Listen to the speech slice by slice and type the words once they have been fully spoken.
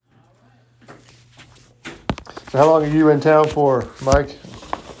So how long are you in town for, Mike?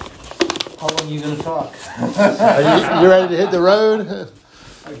 How long are you going to talk? Are you ready to hit the road?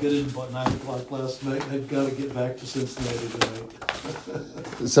 I got in about 9 o'clock last night. I've got to get back to Cincinnati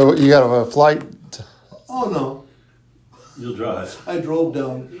tonight. So you got a flight? Oh, no. You'll drive. I drove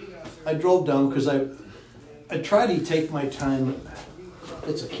down because I try to take my time.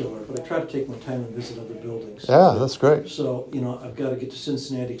 It's a killer, but I try to take my time and visit other buildings. Yeah, that's great. So, I've got to get to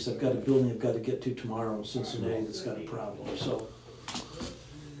Cincinnati because I've got a building I've got to get to tomorrow in Cincinnati that's got a problem. So,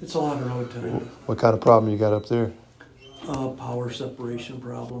 it's a lot of road time. What kind of problem you got up there? Power separation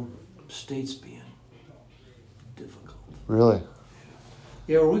problem. States being difficult. Really?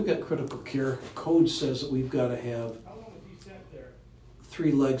 Yeah, well, we've got critical care. Code says that we've got to have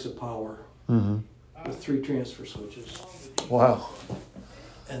 3 legs of power with 3 transfer switches. Wow.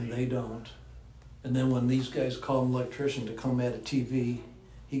 And they don't. And then when these guys call an electrician to come at a TV,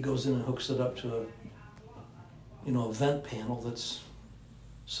 he goes in and hooks it up to a vent panel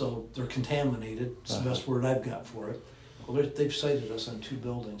so they're contaminated. It's the best word I've got for it. Well, they've cited us on 2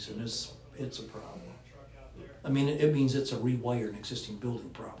 buildings, and it's a problem. I mean, it means it's a rewire an existing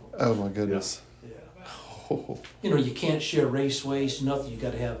building problem. Oh my goodness. Yeah. Oh. You can't share raceways, nothing. You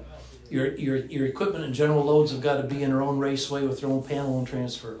got to have your equipment and general loads have got to be in their own raceway with their own panel and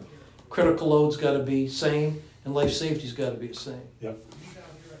transfer. Critical loads got to be same, and life safety's got to be the same. Yep.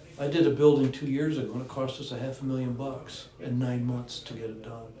 I did a building 2 years ago, and it cost us $500,000 in 9 months to get it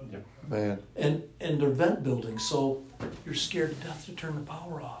done. Yep. Man. And they're vent buildings, so you're scared to death to turn the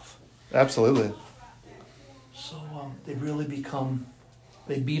power off. Absolutely. So they've really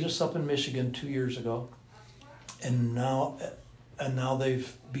they beat us up in Michigan 2 years ago, and now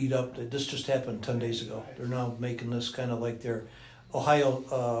they've beat up, this just happened 10 days ago. They're now making this kind of like their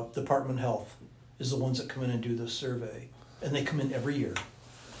Ohio Department of Health is the ones that come in and do this survey, and they come in every year.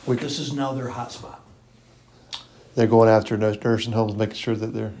 This is now their hot spot. They're going after nursing homes, making sure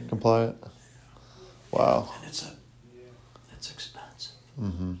that they're compliant. Wow. And it's expensive.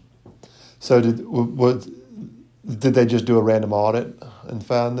 Mm-hmm. So did they just do a random audit and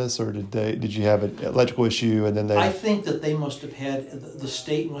find this, or did you have an electrical issue and then they? I think that they must have had the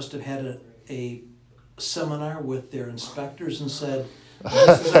state must have had a seminar with their inspectors and said,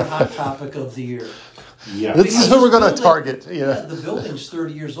 "This is our hot topic of the year." Yeah, this is who we're going to target. Yeah, the building's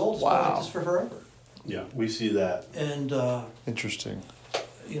 30 years old. It's been like this for forever. Yeah, we see that. And interesting.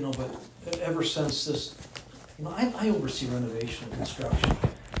 But ever since this, I oversee renovation and construction.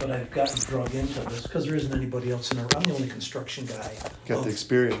 But I've gotten drug into this because there isn't anybody else in there. I'm the only construction guy. Got the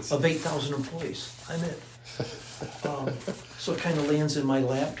experience. Of 8,000 employees. I'm it. So it kind of lands in my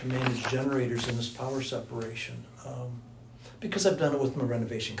lap to manage generators in this power separation. Because I've done it with my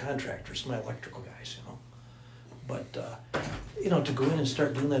renovation contractors, my electrical guys, But, to go in and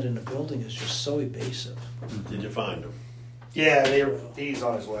start doing that in a building is just so evasive. Did you find them? Yeah, he's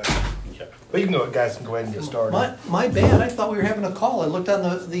on his way. Okay. But you can go, guys, can go ahead and get started. My bad. I thought we were having a call. I looked on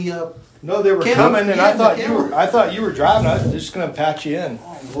the No, they were coming, and I thought you were driving. I was just going to patch you in.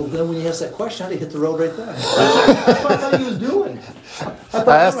 Well, then when you asked that question, I'd have hit the road right there. That's what I thought he was doing.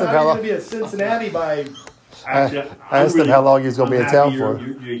 I asked him how long. Going to be at Cincinnati by. I asked him how long he was going to be in town for.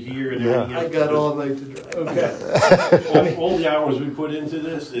 You're here and everything. I got all night to drive. Okay. all the hours we put into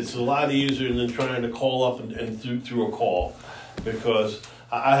this, it's a lot easier than trying to call up and through a call, because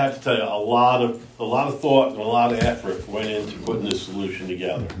I have to tell you, a lot of thought and a lot of effort went into putting this solution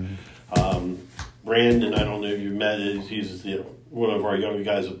together. Brandon, I don't know if you've met it. He's one of our younger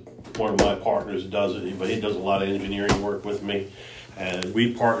guys, one of my partners does it, but he does a lot of engineering work with me, and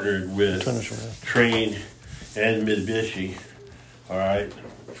we partnered with Trane and Mitsubishi, all right,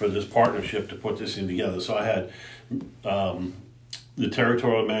 for this partnership to put this thing together. So I had the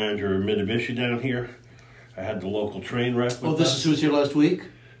territorial manager of Mitsubishi down here. I had the local Trane rep. Oh, this is who's here last week?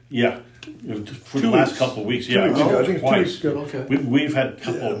 Yeah, for the last couple of weeks. Yeah, I think twice. Okay. We've had a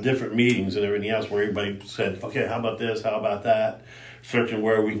couple of different meetings and everything else where everybody said, okay, how about this? How about that? Searching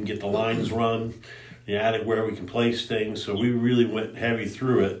where we can get the lines run, the attic where we can place things. So we really went heavy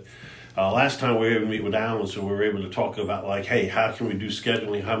through it. Last time we were able to meet with Alan, so we were able to talk about like, hey, how can we do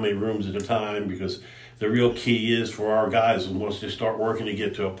scheduling, how many rooms at a time? Because the real key is for our guys, and once they start working to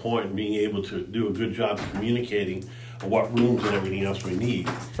get to a point and being able to do a good job of communicating what rooms and everything else we need.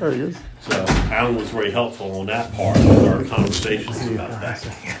 There he is. So Alan was very helpful on that part of our conversations about that.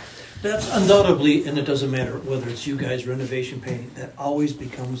 That's undoubtedly, and it doesn't matter whether it's you guys, renovation, painting, that always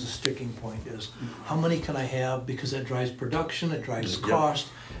becomes a sticking point is how many can I have, because that drives production, it drives cost,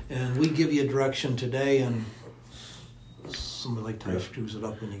 and we give you a direction today and somebody like Ty screws it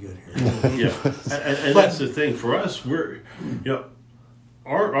up when you get here. Yeah, and that's the thing for us. We're,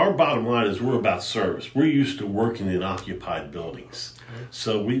 our bottom line is we're about service. We're used to working in occupied buildings.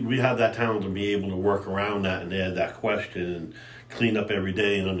 So we have that talent to be able to work around that and add that question and clean up every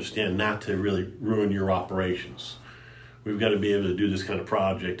day and understand not to really ruin your operations. We've got to be able to do this kind of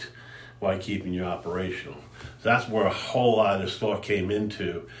project while keeping you operational. So that's where a whole lot of this thought came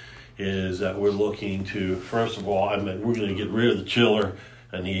into, is that we're looking to, first of all, we're going to get rid of the chiller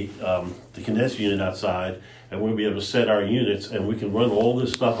and the condenser unit outside, and we'll be able to set our units, and we can run all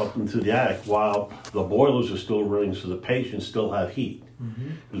this stuff up into the attic while the boilers are still running, so the patients still have heat.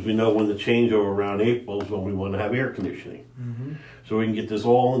 Because we know when the changeover around April is when we want to have air conditioning. So we can get this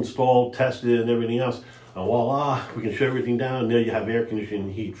all installed, tested, and everything else, and voila, we can shut everything down, and now you have air conditioning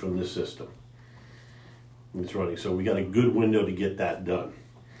and heat from this system. It's running. So we got a good window to get that done.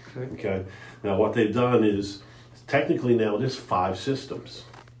 Okay. Now what they've done is, technically now there's 5 systems.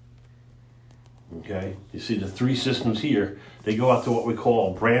 Okay. You see the 3 systems here, they go out to what we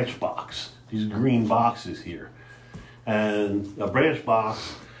call a branch box. These green boxes here. And a branch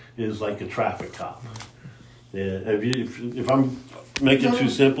box is like a traffic cop. If I'm making it too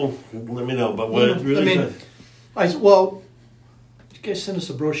simple, let me know. But what it really does. You guys send us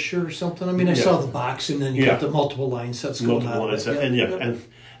a brochure or something? I mean, I saw the box, and then you got the multiple line sets going on.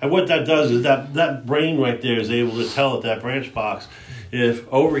 And what that does is that brain right there is able to tell at that branch box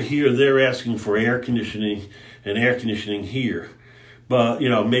if over here they're asking for air conditioning and air conditioning here, but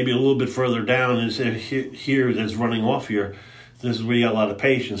maybe a little bit further down is here that's running off here. This is where you got a lot of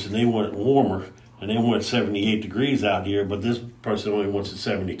patients and they want it warmer and they want 78 degrees out here, but this person only wants it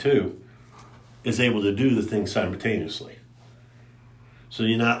 72. Is able to do the thing simultaneously. So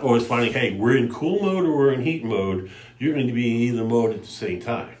you're not always finding, hey, we're in cool mode or we're in heat mode. You're going to be in either mode at the same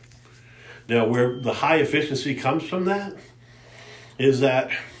time. Now, where the high efficiency comes from that is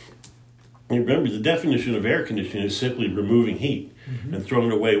that, remember, the definition of air conditioning is simply removing heat and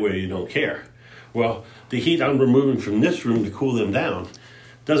throwing it away where you don't care. Well, the heat I'm removing from this room to cool them down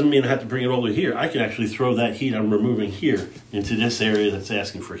doesn't mean I have to bring it over here. I can actually throw that heat I'm removing here into this area that's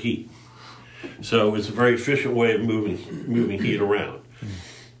asking for heat. So it's a very efficient way of moving heat around.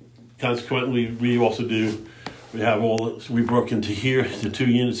 Consequently, we broke into here, the 2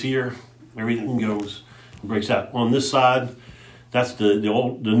 units here, everything breaks out. On this side, that's the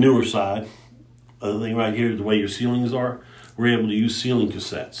newer side. The thing right here, the way your ceilings are, we're able to use ceiling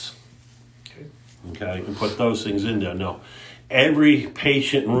cassettes. Okay, and put those things in there. Now, every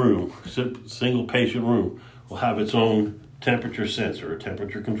patient room, single patient room, will have its own temperature sensor or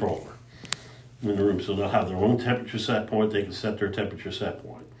temperature controller in the room. So they'll have their own temperature set point. They can set their temperature set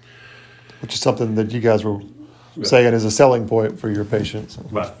point. Which is something that you guys were saying is a selling point for your patients.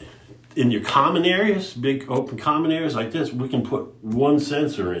 But in your common areas, big open common areas like this, we can put one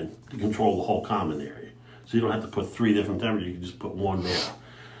sensor in to control the whole common area. So you don't have to put 3 different temperatures. You can just put one there.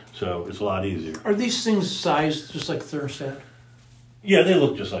 So it's a lot easier. Are these things sized just like a thermostat? Yeah, they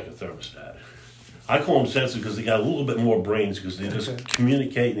look just like a thermostat. I call them sensors because they got a little bit more brains because they just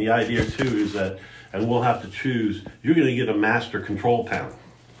communicate. And the idea too is that, and we'll have to choose, you're going to get a master control panel.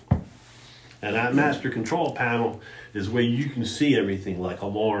 And that master control panel is where you can see everything like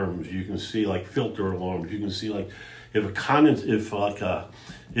alarms, you can see like filter alarms, you can see like if the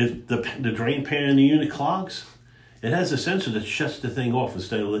drain pan in the unit clogs, it has a sensor that shuts the thing off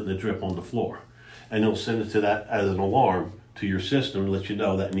instead of letting it drip on the floor. And it'll send it to that as an alarm to your system to let you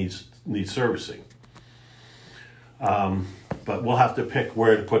know that needs servicing. But we'll have to pick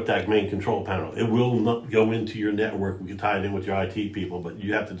where to put that main control panel. It will not go into your network. We can tie it in with your IT people, but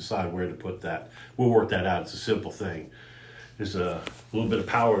you have to decide where to put that. We'll work that out. It's a simple thing. There's a little bit of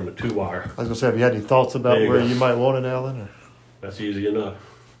power in the 2-wire. I was going to say, have you had any thoughts about where you might want it, Alan? Or? That's easy enough.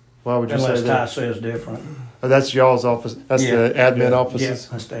 Why would you Unless say Ty that? says different. Oh, that's y'all's office. That's the admin offices.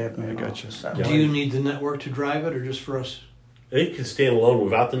 Yeah, that's the admin. I got you. office. Do you need the network to drive it, or just for us? It can stand alone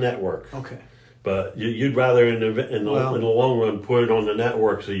without the network. Okay. But you'd rather in the long run put it on the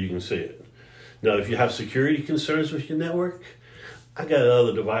network so you can see it. Now, if you have security concerns with your network, I got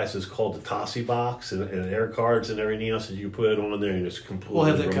other devices called the TOSI box and air cards and everything else that you put on there and it's completely We'll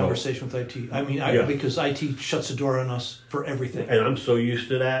have that remote. conversation with IT. I mean, because IT shuts the door on us for everything. And I'm so used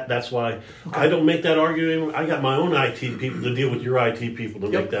to that. That's why I don't make that argument. I got my own IT people to deal with your IT people to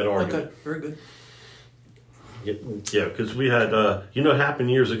make that argument. Okay, very good. Yeah, because we had, it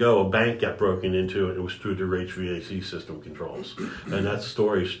happened years ago, a bank got broken into and it was through their HVAC system controls. And that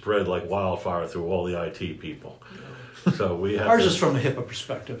story spread like wildfire through all the IT people. So we had Ours is from a HIPAA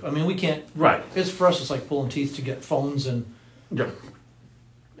perspective. I mean, we can't. Right. It's for us. It's like pulling teeth to get phones and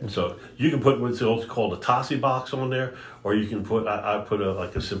So you can put what's also called a Tossie box on there, or you can put I put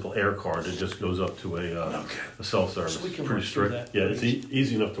like a simple air card that just goes up to a cell service. So we can Pretty work through strict. that. Yeah, it's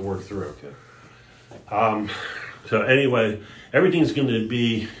easy enough to work through. Okay. So anyway, everything's going to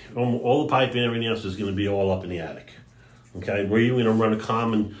be all the piping and everything else is going to be all up in the attic. Okay, we're even going to run a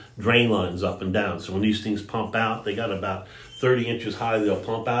common drain lines up and down. So when these things pump out, they got about 30 inches high. They'll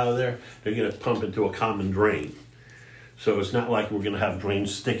pump out of there. They're going to pump into a common drain. So it's not like we're going to have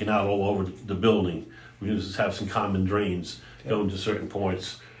drains sticking out all over the building. We're going to just have some common drains going to certain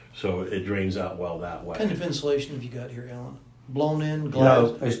points, so it drains out well that way. What kind of insulation have you got here, Alan? Blown in, glass?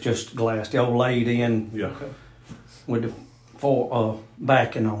 No, it's just glass. The old laid in Yeah. Okay. with the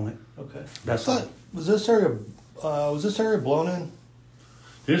backing on it. Okay. That's I thought, was this area blown in?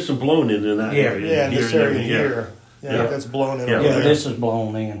 There's some blown in that Yeah. area. Yeah, in this and area everything, yeah. here. Yeah, Yeah. that's blown in Yeah. over Yeah, there. this is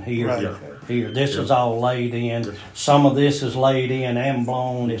blown in here. Right. Yeah. Here, this Yeah. is all laid in. Some of this is laid in and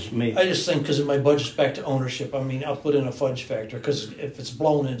blown. It's mixed. I just think because of my budget's back to ownership, I mean, I'll put in a fudge factor because if it's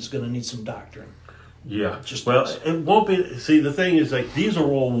blown in, it's going to need some doctoring. Yeah. Just Well, does. it won't be. See, the thing is, like, these are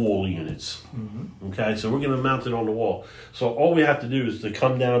all wall units. Mm-hmm. Okay, so we're going to mount it on the wall. So all we have to do is to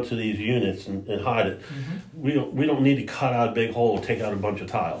come down to these units and hide it. Mm-hmm. We don't need to cut out a big hole and take out a bunch of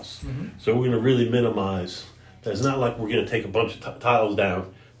tiles. So we're going to really minimize. It's not like we're going to take a bunch of tiles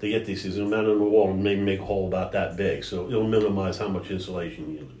down to get these things. We'll mount it on the wall and maybe make a hole about that big. So it'll minimize how much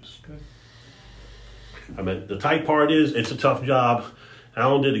insulation you lose. Okay. I mean, the tight part is it's a tough job.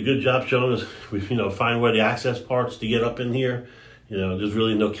 Alan did a good job showing us, find where the access parts to get up in here. There's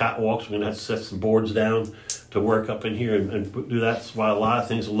really no catwalks. We're going to have to set some boards down to work up in here and do that. That's why a lot of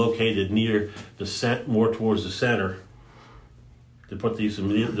things are located near the more towards the center. To put these,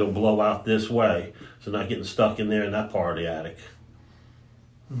 they'll blow out this way, so not getting stuck in there in that part of the attic.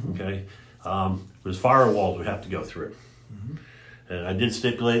 Okay, there's firewalls we have to go through, and I did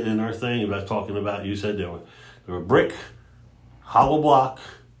stipulate in our thing about talking about. You said there were brick, hollow block,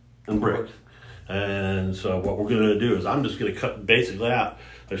 and brick. And so what we're going to do is I'm just going to cut basically out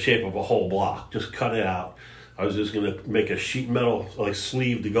the shape of a whole block. Just cut it out. I was just going to make a sheet metal like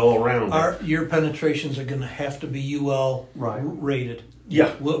sleeve to go around it. Your penetrations are going to have to be UL rated.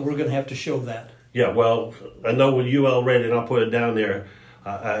 Yeah. We're going to have to show that. Yeah, well, I know with UL rated, I'll put it down there.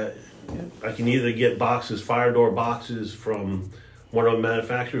 I can either get fire door boxes from one of the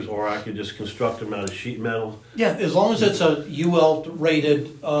manufacturers, or I could just construct them out of sheet metal. Yeah, as long as it's a UL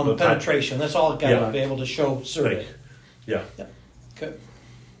rated penetration, that's all it got to be able to show survey. Yeah. Okay.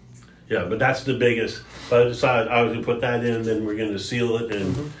 Yeah, but that's the biggest. But I decided I was going to put that in, then we're going to seal it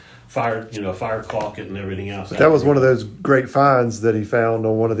and fire caulk it and everything else. That was one of those great finds that he found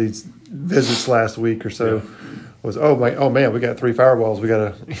on one of these visits last week or so. Yeah. Was oh man, we got 3 firewalls we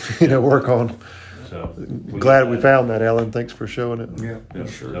got to work on. So Glad we found that, Alan. Thanks for showing it. Yeah,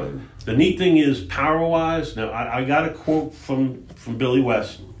 sure. So, the neat thing is, power-wise, now I got a quote from Billy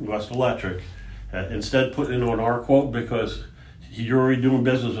West Electric. Instead of putting it on our quote, because you're already doing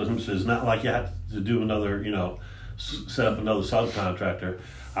business with him, so it's not like you have to do another, set up another subcontractor.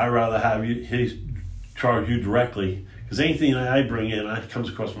 I'd rather have he charge you directly, because anything that I bring in, it comes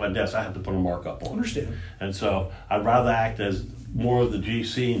across my desk, I have to put a markup on. Understand. And so I'd rather act as more of the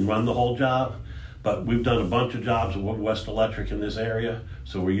GC and run the whole job. But we've done a bunch of jobs with West Electric in this area,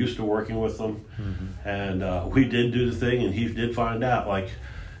 so we're used to working with them. And we did do the thing, and he did find out, like,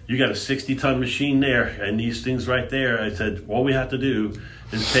 you got a 60-ton machine there, and these things right there. I said, all we have to do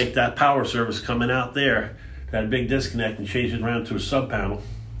is take that power service coming out there, that big disconnect, and change it around to a sub-panel,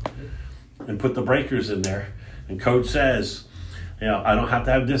 and put the breakers in there. And code says, I don't have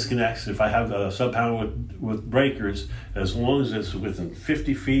to have disconnects if I have a sub-panel with breakers, as long as it's within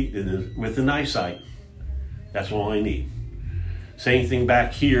 50 feet and within eyesight. That's all I need. Same thing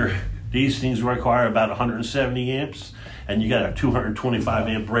back here. These things require about 170 amps, and you got a 225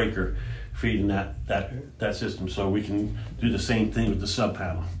 amp breaker feeding that system. So we can do the same thing with the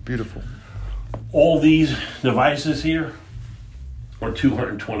sub-panel. Beautiful. All these devices here are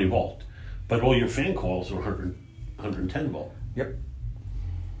 220 volt, but all your fan coils are 110 volt. Yep.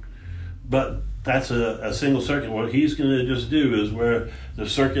 But that's a single circuit. What he's going to just do is where the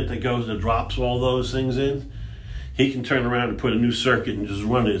circuit that drops all those things in, he can turn around and put a new circuit and just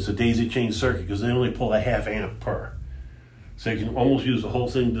run it. It's a daisy chain circuit because they only pull a half amp per. So you can almost use the whole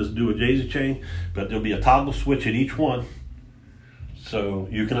thing to just do a daisy chain, but there'll be a toggle switch at each one so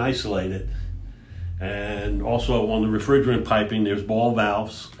you can isolate it. And also on the refrigerant piping, there's ball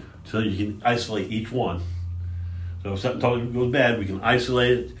valves so you can isolate each one. So if something goes bad, we can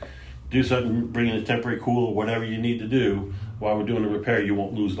isolate it, do something, bring in a temporary cooler, whatever you need to do while we're doing the repair. You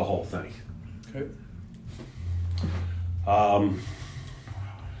won't lose the whole thing. Okay.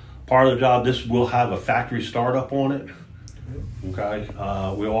 part of the job, this will have a factory startup on it. Okay.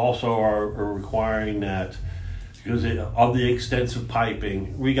 We also are requiring that because of the extensive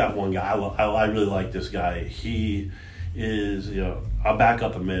piping. We got one guy. I really like this guy. He is, I'll back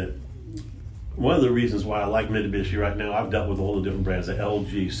up a minute. One of the reasons why I like Mitsubishi right now, I've dealt with all the different brands, the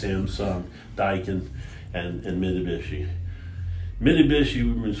LG, Samsung, Daikin, and Mitsubishi. Mitsubishi,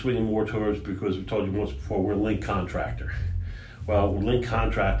 we've been swinging more towards because we told you once before, we're a Link contractor. Well, Link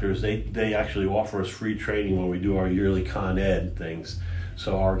contractors, they actually offer us free training when we do our yearly Con Ed things.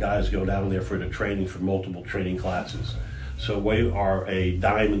 So our guys go down there for the training for multiple training classes. So we are a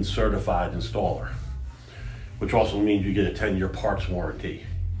Diamond certified installer, which also means you get a 10-year parts warranty.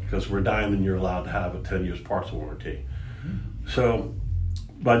 Because we're Diamond, you're allowed to have a 10 years parts warranty. So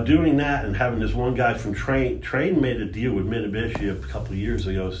by doing that and having this one guy from Train made a deal with Mitsubishi a couple of years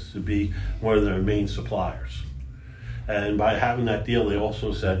ago to be one of their main suppliers. And by having that deal, they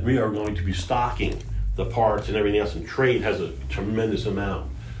also said, we are going to be stocking the parts and everything else. And Train has a tremendous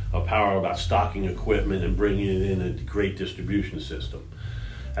amount of power about stocking equipment and bringing it in a great distribution system.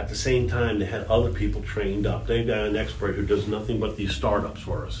 At the same time, they had other people trained up. They've got an expert who does nothing but these startups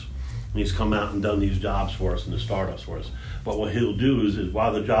for us. And he's come out and done these jobs for us and the startups for us. But what he'll do is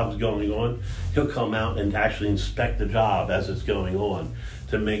while the job's going on, he'll come out and actually inspect the job as it's going on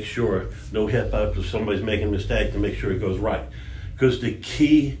to make sure no hip up if somebody's making a mistake, to make sure it goes right. Because the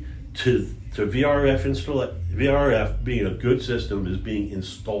key to VRF being a good system is being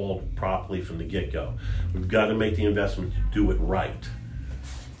installed properly from the get-go. We've got to make the investment to do it right.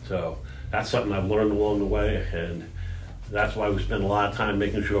 So that's something I've learned along the way, and that's why we spend a lot of time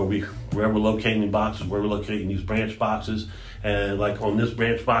making sure where we're locating boxes, where we're locating these branch boxes, and like on this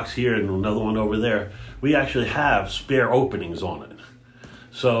branch box here and another one over there, we actually have spare openings on it.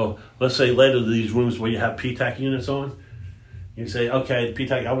 So let's say later these rooms where you have PTAC units on, you say, okay,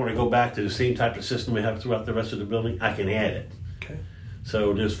 PTAC, I want to go back to the same type of system we have throughout the rest of the building. I can add it. Okay.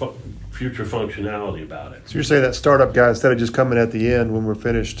 So there's future functionality about it. So you're saying that startup guy, instead of just coming at the end when we're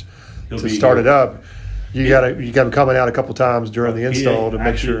finished He'll to be start here. it up, you got him coming out a couple times during the install to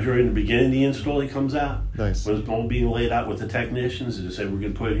make sure. During the beginning of the install, he comes out. Nice. When it's all being laid out with the technicians, and they say we're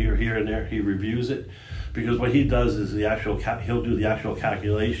going to put it here, here, and there. He reviews it, because what he does is he'll do the actual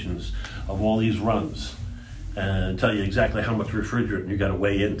calculations of all these runs, and tell you exactly how much refrigerant you got to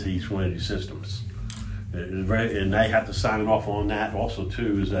weigh into each one of these systems. And they have to sign off on that. Also,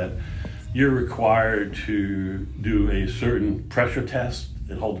 too, is that you're required to do a certain pressure test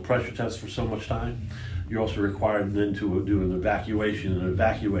and hold the pressure test for so much time. You're also required then to do an evacuation and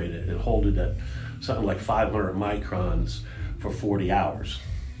evacuate it and hold it at something like 500 microns for 40 hours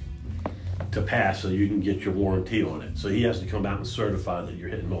to pass so you can get your warranty on it. So he has to come out and certify that you're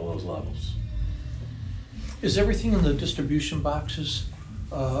hitting all those levels. Is everything in the distribution boxes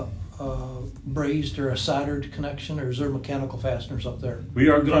brazed or a soldered connection, or is there mechanical fasteners up there?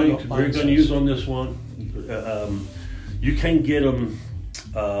 We're going to use on this one. You can get them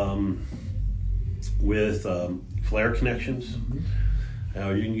with flare connections.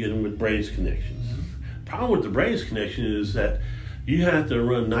 Mm-hmm. You can get them with brazed connections. Problem with the brazed connection is that you have to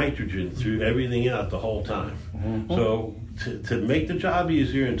run nitrogen through everything out the whole time. Mm-hmm. So to make the job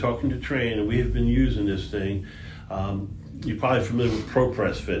easier, and talking to Train, and we have been using this thing, you're probably familiar with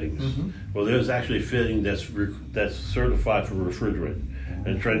ProPress fittings. Mm-hmm. Well, there's actually a fitting that's certified for refrigerant, mm-hmm.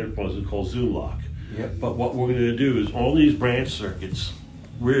 and Train was called Zoom Lock. Yep. But what we're going to do is all these branch circuits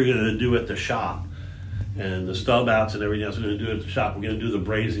we're going to do at the shop, and the stub outs and everything else we're going to do at the shop. We're going to do the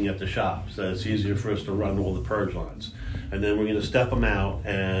brazing at the shop, so it's easier for us to run all the purge lines. And then we're going to step them out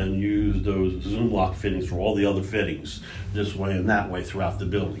and use those Zoom Lock fittings for all the other fittings, this way and that way throughout the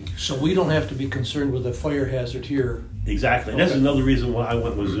building. So we don't have to be concerned with a fire hazard here. Exactly. Okay. That's another reason why I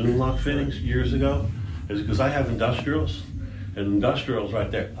went with Zoom Lock fittings years ago, is because I have industrials. And industrials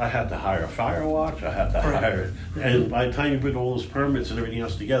right there, I had to hire a fire watch, I had to hire it. And by the time you put all those permits and everything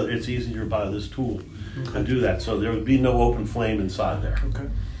else together, it's easier to buy this tool and do that. So there would be no open flame inside there. Okay.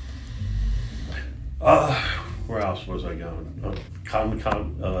 Where else was I going?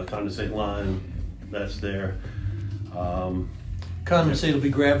 Condensate line, that's there. Condensate will be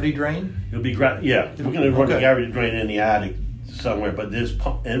gravity drain? It'll be we're going to run the gravity drain in the attic somewhere, but this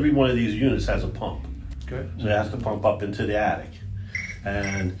pump, every one of these units has a pump. Okay. So it has to pump up into the attic.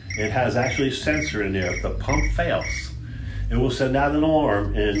 And it has actually a sensor in there. If the pump fails, it will send out an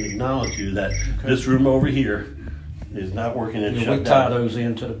alarm and acknowledge you that this room over here is not working and shut down. We tie those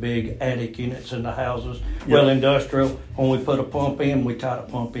into the big attic units in the houses. Yep. Well, industrial, when we put a pump in, we tie the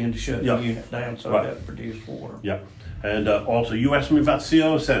pump in to shut the unit down so it doesn't produce water. Yep. And also, you asked me about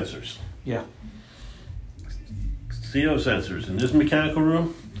CO sensors. Yeah. CO sensors. In this mechanical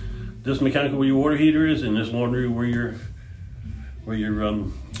room, this mechanical where your water heater is, and this laundry where your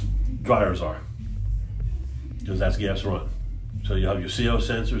dryers are, because that's gas run. So you have your CO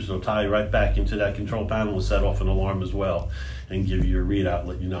sensors. They'll tie you right back into that control panel and set off an alarm as well, and give you a readout,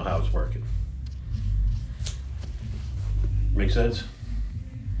 let you know how it's working. Make sense?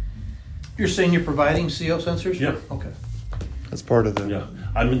 You're saying you're providing CO sensors? Yeah. Okay. That's part of the. Yeah.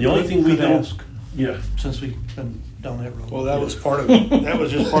 I mean, the only thing we Could don't. ask. Yeah. Since we've been down that road. Well, that was part of that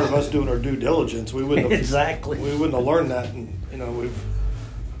was just part of us doing our due diligence. We wouldn't have, Exactly. we wouldn't have learned that, and we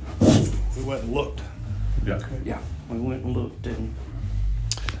went and looked. Yeah. Yeah, we went and looked and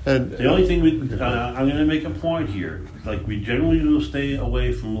And The only thing I'm going to make a point here. Like, we generally will stay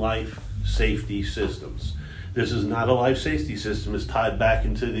away from life safety systems. This is not a life safety system. It's tied back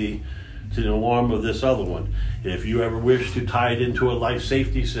into the alarm of this other one. If you ever wish to tie it into a life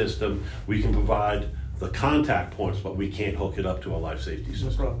safety system, we can provide the contact points, but we can't hook it up to a life safety No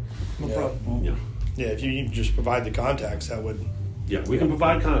system. problem. No Yeah. problem. Yeah. Yeah, if you just provide the contacts, that would. Yeah, we can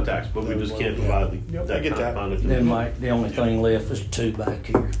provide contacts, but we just can't provide Yep, I that get that. connectivity. then the only thing left is two back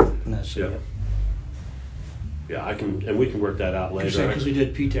here, and that's Yeah. it. Yeah, I can, and we can work that out You're later. saying because we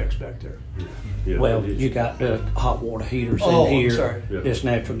did PTEX back there. Yeah, Well, it is. you got the hot water heaters Oh, in I'm here, sorry. Yeah. this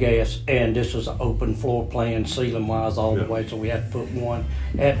natural gas, and this is an open floor plan, ceiling wise all Yeah. the way, so we had to put one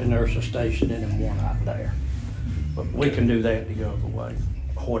at the nurse's station and then one out there. But we can do that the other way,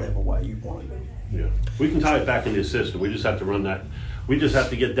 whatever way you want to do. Yeah, we can tie it back in the system. We just have to run that. We just have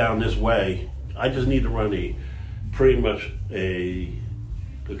to get down this way. I just need to run pretty much a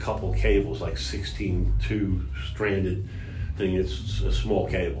couple cables, like 16 2 stranded thing. It's a small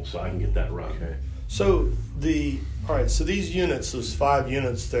cable, so I can get that run. Okay. So so these units, those 5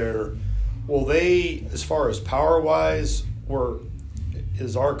 units there, will they, as far as power wise,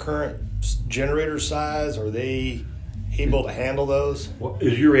 is our current generator size? Are they able to handle those?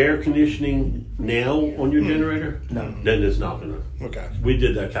 Is your air conditioning now on your generator? No. Then it's not gonna. Okay. We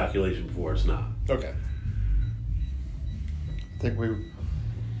did that calculation before. It's not. Okay. I think we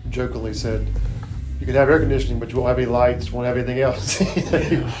jokingly said you can have air conditioning, but you won't have any lights, won't have anything else.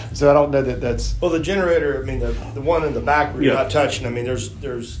 So I don't know that that's. Well, the generator, I mean, the one in the back where you're Yeah. not touching, I mean,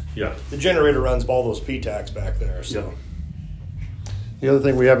 there's Yeah. the generator runs all those PTACs back there. So. Yeah. The other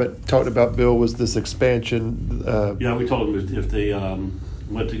thing we haven't talked about, Bill, was this expansion. Yeah, we told them if they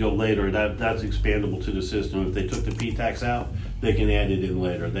went to go later, that's expandable to the system. If they took the PTAX out, they can add it in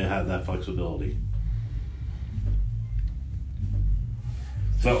later. They have that flexibility.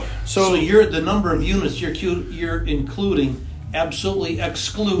 So you're the number of units you're including absolutely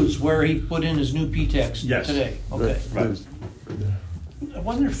excludes where he put in his new PTEX Yes. today. Okay. Right.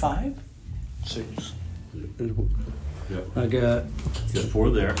 Wasn't there 5? 6. I got Got 4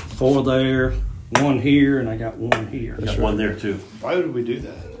 there. 4 there, 1 here, and I got 1 here. Got 1 there too. Why would we do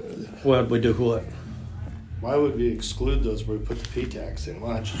that? Well, we do what? Why would we exclude those where we put the PTACs in?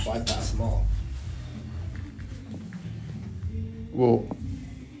 Why not just bypass them all? Well,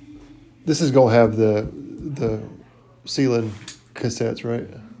 this is gonna have the ceiling cassettes, right?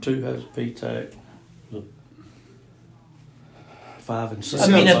 2 has PTAC. 5 and 6. I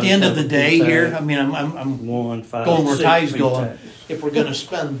mean, at the end of the day here, I mean, I'm 1, 5, going where 6 Ty's going. PTACs. If we're going to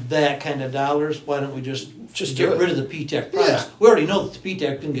spend that kind of dollars, why don't we just Just get do it. rid of the PTEC price? Yeah. We already know that the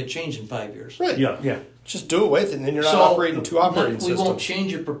PTEC can get changed in 5 years. Right. Yeah. Yeah. Just do away with it, and then you're not So, operating 2 operating we systems. won't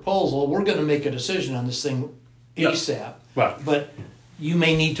change your proposal. We're going to make a decision on this thing Yeah. ASAP. Right. But you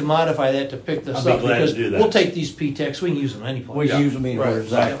may need to modify that to pick this I'll be up glad to because do that. we'll take these PTECs. We can use them anyplace. We Yeah. use them anywhere, Right.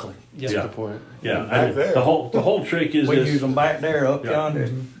 exactly. That's Yeah. the point. Yeah. Back And there. the whole trick is We this. use them back there, up Yeah. yonder.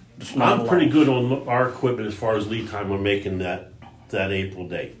 It's not I'm pretty lost. good on our equipment as far as lead time on making that April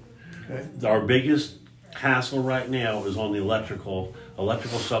date. Okay. Our biggest hassle right now is on the electrical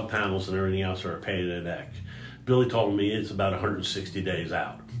sub panels and everything else are a pain in the neck. Billy told me it's about 160 days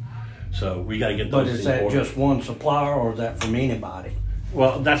out. So we got to get But those is things that ordered. just one supplier or is that from anybody?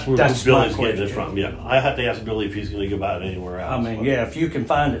 Well, that's where That's Billy's my getting it question. from. Yeah, I have to ask Billy if he's going to go out anywhere else. I mean, But- yeah, if you can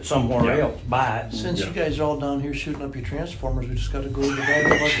find it somewhere Yeah. else, buy it. Since Yeah. you guys are all down here shooting up your transformers, we just got to go to the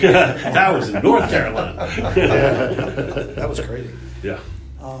guy. That was in North Carolina. That was crazy. Yeah.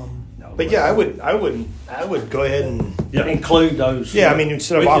 No, But yeah, I would go ahead and Yeah. include those. yeah. I mean,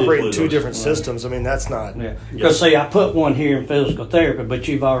 instead of We can operating include 2 those. different systems, I mean that's not. Yeah. Because see, I put one here in physical therapy, but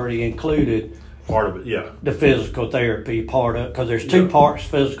you've already included Part of it, yeah. the physical therapy part of because there's 2 Yeah. parts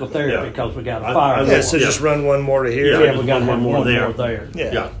physical therapy Yeah. because we got a I- fire. I- Yeah, so Yeah. just run one more to here. Yeah. yeah, just we got one more there. there.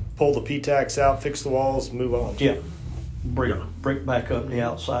 Yeah. Yeah. Pull the PTACs out, fix the walls, move on. Yeah. Brick, Yeah. brick back up the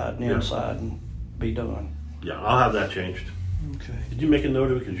outside and the Yeah. inside and be done. Yeah, I'll have that changed. Okay. Did you make a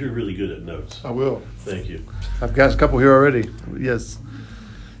note of it? Because you're really good at notes. I will. Thank you. I've got a couple here already. Yes.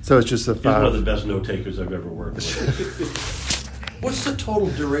 So it's just a He's one of the five. best note takers I've ever worked with. What's the total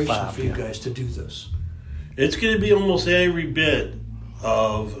duration 5, for you yeah. guys to do this? It's going to be almost every bit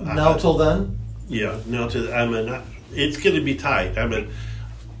of Now till then? Yeah, no. It's going to be tight. I mean,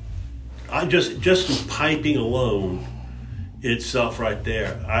 I just in piping alone itself right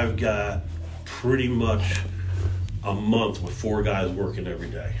there, I've got pretty much a month with 4 guys working every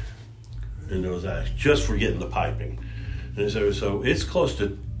day in those acts just for getting the piping, and so it's close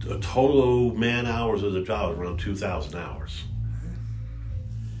to a total man hours of the job around 2,000 hours.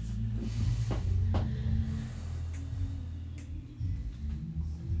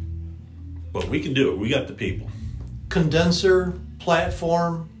 But we can do it. We got the people. Condenser,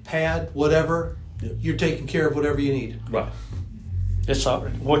 platform, pad, whatever. Yep. You're taking care of whatever you need. Right. It's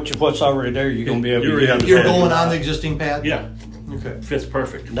already, what's already there, you're gonna be able You to already have use. the You're pad. going on the existing pad? Yeah. Okay. Fits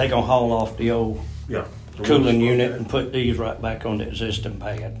perfect. They gonna haul off the old Yeah. cooling unit and put these right back on the existing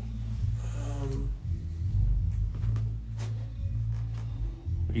pad.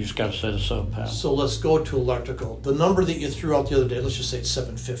 You just gotta set a sub panel. So let's go to electrical. The number that you threw out the other day, let's just say it's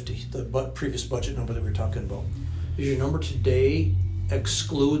 750, the previous budget number that we were talking about. Is your number today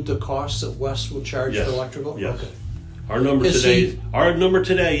exclude the costs that West will charge Yes. for electrical? Yes. Okay. Our number Is today. he- Our number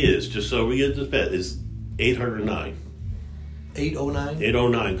today is, just so we get this bet, is 809. 809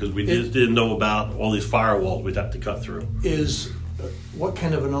 809, because we just didn't know about all these firewalls we'd have to cut through. is, what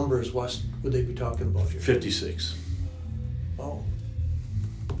kind of a number is West, would they be talking about here? 56. Oh.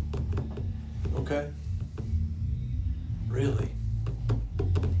 Okay. Really?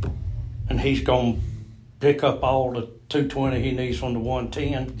 And he's gonna pick up all the 220 he needs from the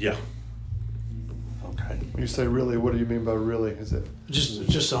 110. Yeah. Okay. When you say really, what do you mean by really? Is it? It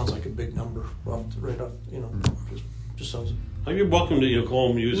just sounds like a big number, right off, just sounds. You're welcome to call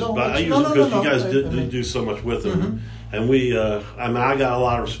them, use No, it, but I it's- use no, it no, because no, you guys no. did I mean- do so much with him. And we, I got a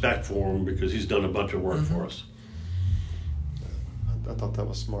lot of respect for him because he's done a bunch of work for us. I thought that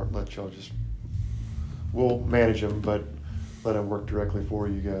was smart. Let y'all just. We'll manage them, but let them work directly for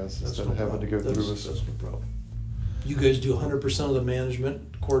you guys That's instead no of having to go problem. through us. That's no problem. You guys do 100% of the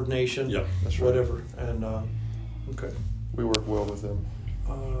management, coordination, Yeah. That's right. whatever, and, okay. We work well with them.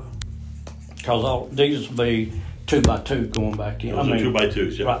 Cause all, these will be 2x2 going back in. Those are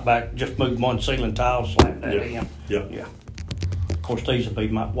 2x2s, yeah. Right back, just move one ceiling tile, slap that Yeah. in. Yeah. Yeah. Of course, these will be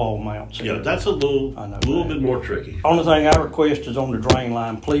my wall mounts. Yeah, that's a little I know little that. bit more tricky. Only thing I request is on the drain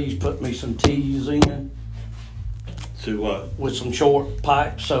line, please put me some T's in To with some short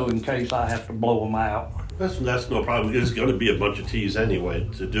pipes, so in case I have to blow them out. that's no problem. It's going to be a bunch of T's anyway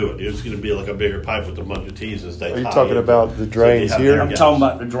to do it. It's going to be like a bigger pipe with a bunch of T's as they. Are you tie talking in. about the So drains you have here? air I'm gaps. talking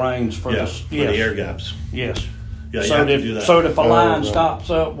about the drains for Yeah, the for yes, the air gaps. yes. Yeah, you so have to that do that. so that if a line no. stops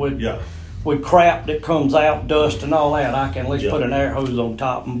up with Yeah. with crap that comes out, dust and all that, I can at least Yeah. put an air hose on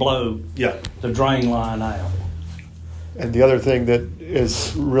top and blow Yeah. the drain line out. And the other thing that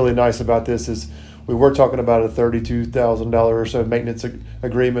is really nice about this is we were talking about a $32,000 or so maintenance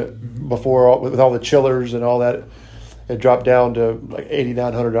agreement before with all the chillers and all that. It dropped down to like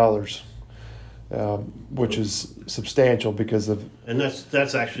 $8,900, which is substantial because of. And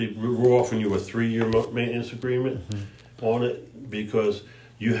that's actually we're offering you a 3-year maintenance agreement on it because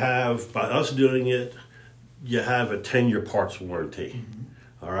you have, by us doing it, you have a 10-year parts warranty.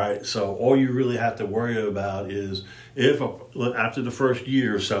 All right, so all you really have to worry about is if after the first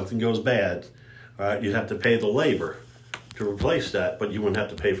year something goes bad, all right, you'd have to pay the labor to replace that, but you wouldn't have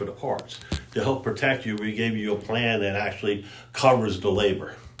to pay for the parts. To help protect you, we gave you a plan that actually covers the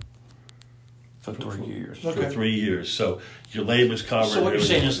labor For 3 years. for Okay. 3 years. So your labor's covered. So what you're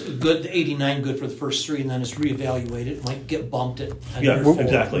saying everything. is good, 89 good for the first 3, and then it's reevaluated, might get bumped at Yeah, year 4.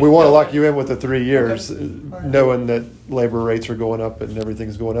 exactly. We want to lock you in with the 3 years, knowing that labor rates are going up and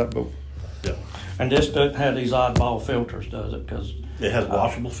everything's going up. But Yeah. And this doesn't have these oddball filters, does it? Because It has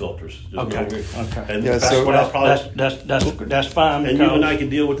washable filters. There's okay, no- okay. And Yeah, that's so what I'll probably. That's fine. And you and I because- can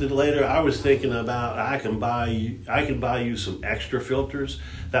deal with it later. I was thinking about I can buy you some extra filters.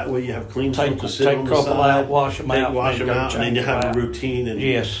 That way you have clean Take- filters sit take on a the couple side. out, wash 'em out, Wash then them go out, and then change you have them a out. routine. And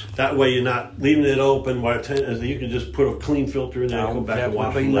Yes. that way you're not leaving it open. You can just put a clean filter in there and No, go back that and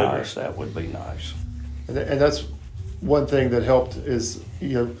wash would be them later. nice. That would be nice. and that's one thing that helped is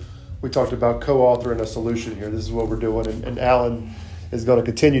we talked about co-authoring a solution here. This is what we're doing, and Alan is going to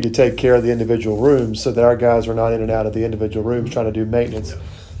continue to take care of the individual rooms so that our guys are not in and out of the individual rooms trying to do maintenance.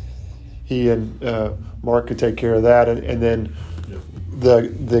 He and Mark could take care of that, and then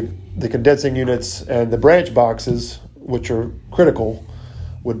the condensing units and the branch boxes, which are critical,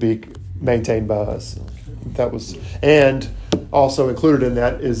 would be maintained by us. That was, and also included in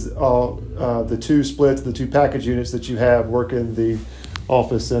that is the 2 splits, the 2 package units that you have working the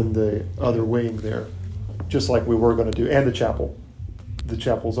office in the other wing there, just like we were going to do, and the chapel. The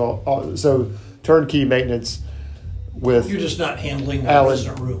chapel's all so turnkey maintenance with You're just not handling the Alan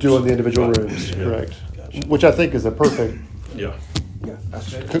resident rooms. doing the individual Right. rooms, Yeah. correct? Gotcha. Which I think is a perfect Yeah. Yeah,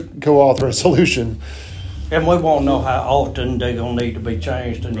 that's it. co-author and solution. And we won't know how often they're gonna need to be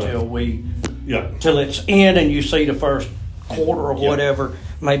changed until Yeah. till it's in and you see the first quarter or Yeah. whatever.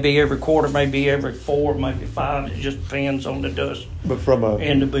 Maybe every quarter, maybe every 4, maybe 5. It just depends on the dust But from a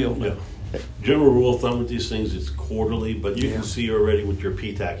in the building. General rule of thumb with these things, it's quarterly, but you Yeah. can see already with your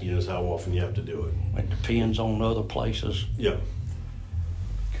PTAC units how often you have to do it. It depends on other places. Yeah.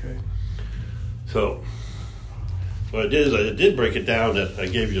 Okay. So, what I did is I did break it down. That I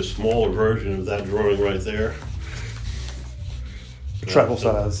gave you a smaller version of that drawing right there. travel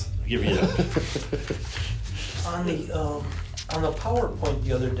So, size. I'll give you that. On the PowerPoint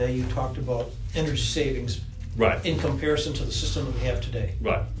the other day, you talked about energy savings Right. in comparison to the system that we have today.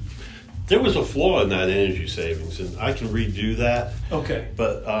 Right. There was a flaw in that energy savings, and I can redo that. Okay.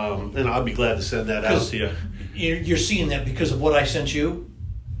 But and I'll be glad to send that out to you. You're seeing that because of what I sent you?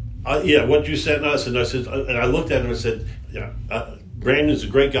 Yeah, what you sent us, and I said, and I looked at him and I said, yeah, Brandon's a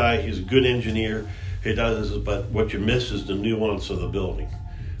great guy. He's a good engineer. He does this, but what you miss is the nuance of the building.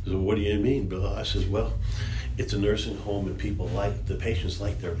 So what do you mean, Bill? I says, well, it's a nursing home, and the patients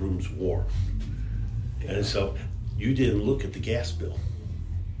like their rooms warm. And so you didn't look at the gas bill.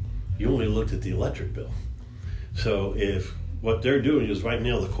 You only looked at the electric bill. So if what they're doing is right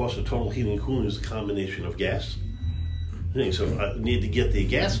now the cost of total heating and cooling is a combination of gas. So I need to get the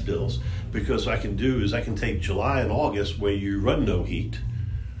gas bills, because I can take July and August where you run no heat.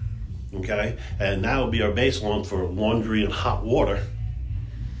 Okay? And that will be our baseline for laundry and hot water.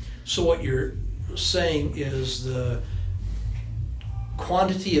 So what you're saying is the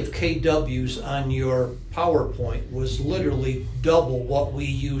quantity of KWs on your PowerPoint was literally double what we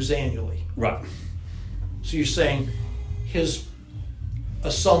use annually. Right. So you're saying his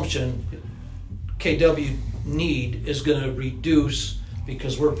assumption KW need is going to reduce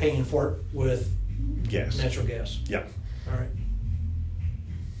because we're paying for it with Gas. natural gas. Yeah. All right.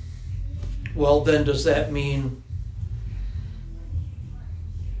 Well, then does that mean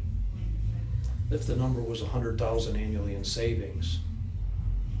if the number was 100,000 annually in savings,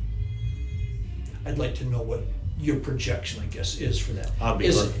 I'd like to know what your projection, I guess, is for that. I'll be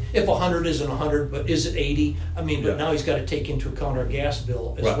Is glad. it, if 100 isn't 100, but is it 80? I mean, but Yeah. now he's got to take into account our gas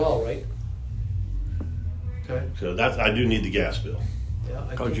bill as Right. well, right? Okay. So I do need the gas bill. Yeah, I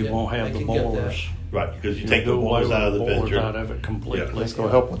Because can you get- won't I have the can get that. boilers. Right, because you You take the do away boilers with out of the boilers picture. out of it completely. It's going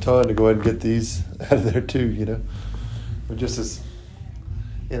to help a ton to go ahead and get these out of there too, you know. We're just as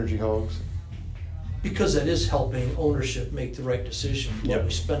energy hogs. Because that is helping ownership make the right decision what Yeah.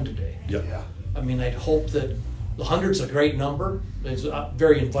 we spend today. Yep. I mean, I'd hope that the 100's a great number. It's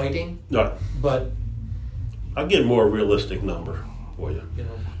very inviting, Right. but I'll get a more realistic number for you. you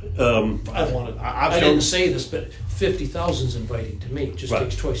know, I I don't want to. I've I shown- didn't say this, but 50,000's inviting to me. It just Right.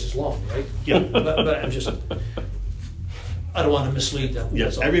 takes twice as long, right? Yeah. But I'm just. I don't want to mislead them. Yes,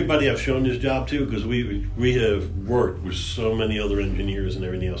 that's all. everybody I've shown this job to, because we have worked with so many other engineers and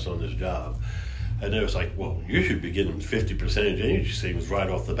everything else on this job. And it was like, well, you should be getting 50% energy savings right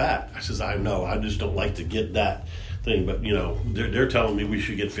off the bat. I says, I know, I just don't like to get that thing. But, you know, they're telling me we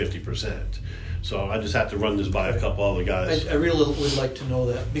should get 50%. So I just have to run this by a couple other guys. I really would like to know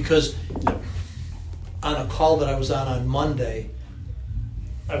that because on a call that I was on Monday,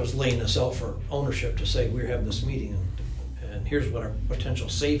 I was laying this out for ownership to say we're having this meeting and here's what our potential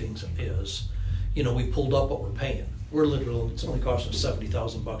savings is. You know, we pulled up what we're paying. We're literally, it's only costing us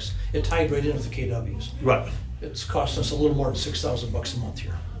 $70,000. It tied right in with the KWs. Right, It's costing us a little more than $6,000 a month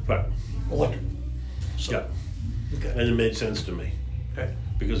here, right, electric. So, yeah. okay, And it made sense to me. okay.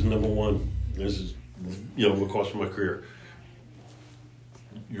 Because number one, this is, you know, what cost my career.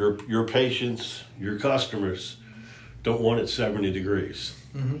 Your patients, your customers don't want it 70 degrees.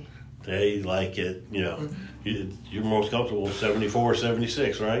 Mm-hmm. They like it, you know, you're most comfortable 74,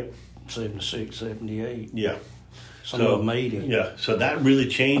 76, right? 76, 78. Yeah. Some of them 80. Yeah, so that really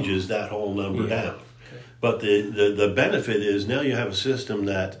changes that whole number Yeah. down. But the benefit is now you have a system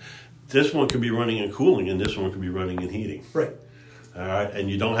that this one could be running in cooling and this one could be running in heating. Right. All right, and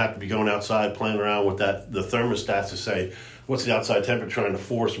you don't have to be going outside playing around with the thermostats to say what's the outside temperature, trying to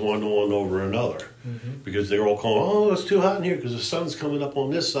force one over another, because they're all calling, oh, it's too hot in here because the sun's coming up on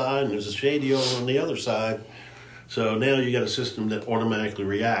this side and there's a shady over on the other side. So now you got a system that automatically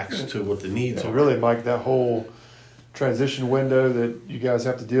reacts to what the needs So are. really, Mike, that whole transition window that you guys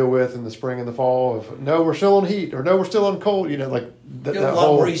have to deal with in the spring and the fall. Of no, we're still on heat, or no, we're still on cold. You know, like It's that a lot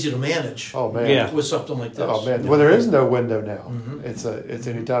whole. more easy to manage. Oh man. Yeah. With something like this. Oh man. Well, there is no window now. Mhm. It's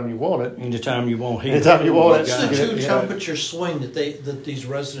anytime you want it. Anytime you want heat. Anytime you want What's it. the Yeah. two temperature swing that these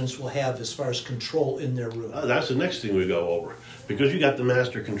residents will have as far as control in their room? That's the next thing we go over. Because you got the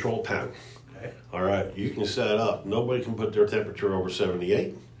master control panel. Okay. All right, you can set it up. Nobody can put their temperature over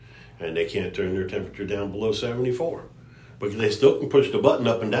 78, and they can't turn their temperature down below 74. But they still can push the button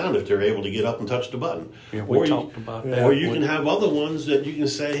up and down if they're able to get up and touch the button. Yeah, we talked about that. Or you can have other ones that you can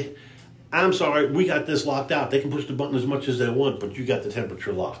say, I'm sorry, we got this locked out. They can push the button as much as they want, but you got the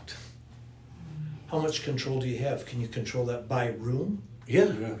temperature locked. How much control do you have? Can you control that by room? Yeah,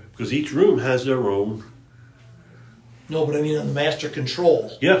 because each room has their room. No, but I mean on the master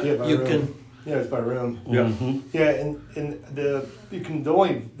control. Yeah. by You room. can. Yeah, it's by room. Yeah. Yeah, and the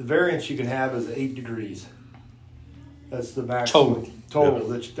variance you can have is 8 degrees. That's the maximum total.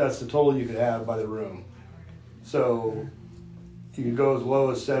 That's the total you could have by the room. So you can go as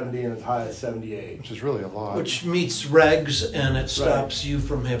low as 70 and as high as 78. Which is really a lot. Which meets regs, and it stops you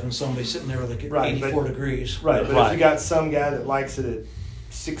from having somebody sitting there like at Right, 84 degrees. Right, but Right. if you got some guy that likes it at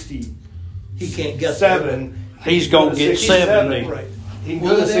 67, He can't get there. He's gonna get 70. Right. He can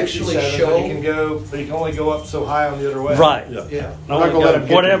Will go to it actually 67, show? but he can only go up so high on the other way. Right. Yeah. Yeah. I'm not gonna let him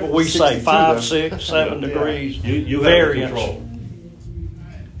get Whatever to we say, 62 5, though. 6, 7 Yeah. degrees. You have variance. the control.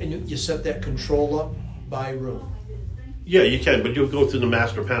 And you set that control up by room. Yeah, you can, but you'll go through the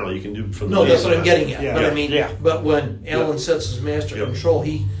master panel. You can do from the No, that's master what I'm panel. getting at. Yeah. But I mean, Yeah. but when Alan sets his master Yeah. control,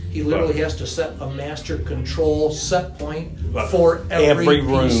 he literally has to set a master control set point Right. for every Every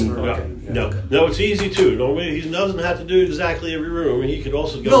piece. room. Yeah. Okay. No, it's easy too. He doesn't have to do exactly every room. He could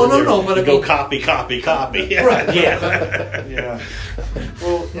also go No, in no, there no, but and I go mean- copy. Right. Yeah. Yeah.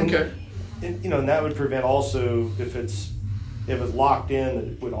 Well, and, Okay. and that would prevent also if it's locked in,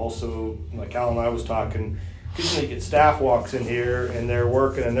 it would also, like Alan and I was talking, because you get staff walks in here and they're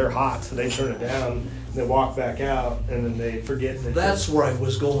working and they're hot, so they turn it down and they walk back out and then they forget. And That's where I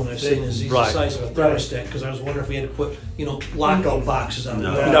was going. I seen is these Right. the size of a thermostat because I was wondering if we had to put lockout boxes on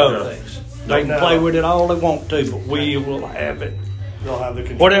No. the No. things. They can No. play with it all they want to, but we will have it. they'll have the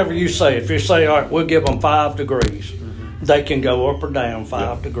control. Whatever you say. If you say, all right, we'll give them 5 degrees, they can go up or down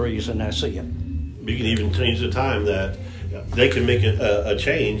 5 degrees, and that's it. You can even change the time that they can make a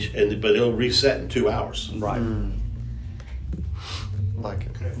change, but it'll reset in 2 hours. Right. Like it.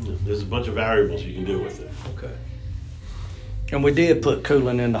 There's a bunch of variables you can do with it. Okay. And we did put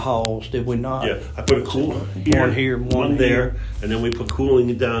cooling in the halls, did we not? Yeah, I put a cooler here, One here, one there, here. and then we put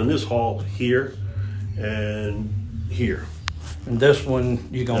cooling down in this hall here and here. And this one,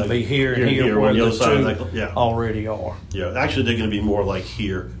 you're going to be here and Here, here, on where the the other side, two like, yeah. already are. Yeah, actually, they're going to be more like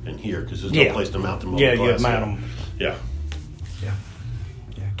here and here because there's no Yeah. place to mount them on Yeah, the glass. you mount them. Yeah.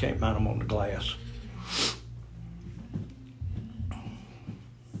 Yeah, can't mount them on the glass.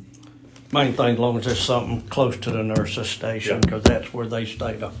 Main thing, as long as there's something close to the nurse's station, Yeah. because that's where they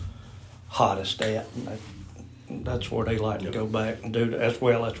stay the hottest at. And that's where they like to go back and do, as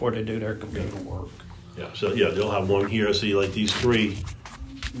well, that's where they do their computer work. Yeah, so yeah, they'll have one here. See, like these 3,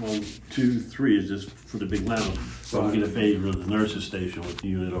 1, 2, 3 is just for the big lounge. So I'm going to favor the nurse's station with the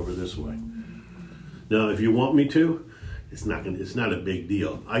unit over this way. Now, if you want me to, it's not a big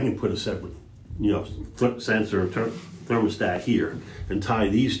deal. I can put a separate, foot sensor thermostat here and tie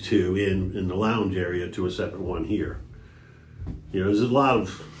these 2 in the lounge area to a separate one here. There's a lot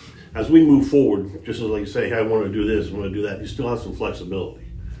of, as we move forward, just as like you say, hey, I want to do this, I want to do that. You still have some flexibility.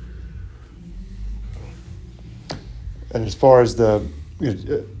 And as far as one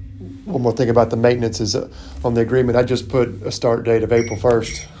more thing about the maintenance is on the agreement, I just put a start date of April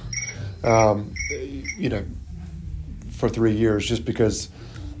 1st, for 3 years, just because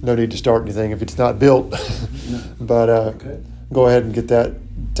no need to start anything if it's not built. But go ahead and get that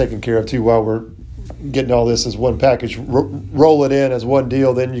taken care of too while we're getting all this as one package. Roll it in as one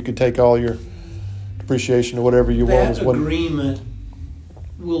deal, then you can take all your depreciation or whatever you want That as one. agreement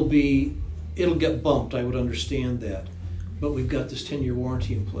it'll get bumped, I would understand that. But we've got this 10-year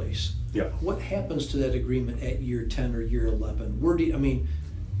warranty in place. Yeah. What happens to that agreement at year 10 or year 11?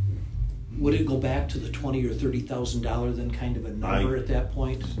 Would it go back to the $20,000 or $30,000 then kind of a number at that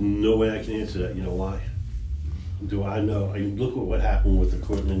point? No way I can answer that. You know why? Do I know? I mean, look at what happened with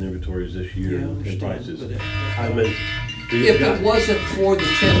equipment inventories this year Yeah, I and understand, prices. but If if it wasn't for the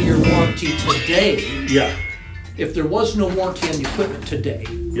 10-year warranty today, yeah, if there was no warranty on the equipment today,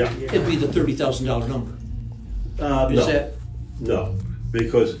 yeah. it'd be the $30,000 number. Is No, that no,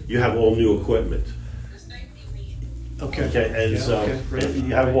 because you have all new equipment. Okay. Okay, and so okay, great.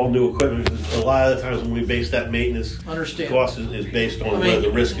 you have all new equipment. A lot of the times when we base that maintenance Understand. cost is based on where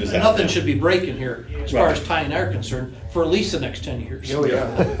the risk is at. Nothing should be breaking here, as far Right. as Ty and I are concerned, for at least the next 10 years. Oh,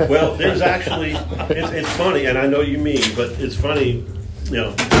 yeah. Well, there's actually, it's funny, and I know you mean, but it's funny, you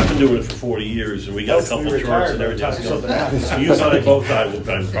know, I've been doing it for 40 years, and we got a couple We charts retired and by the everything. time something happens. You and I both died will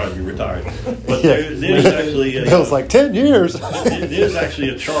probably be retired. But Yeah. there's actually Bill's like 10 years. there's actually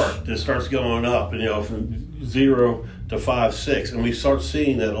a chart that starts going up, and you know, from 0 to 5, 6, and we start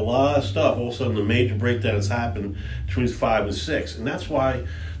seeing that a lot of stuff. All of a sudden, the major breakdowns happen between 5 and 6, and that's why,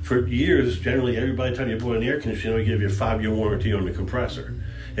 for years, generally, everybody telling you to put an air conditioner, we give you a 5-year warranty on the compressor.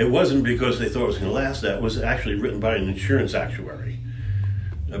 It wasn't because they thought it was going to last. That was actually written by an insurance actuary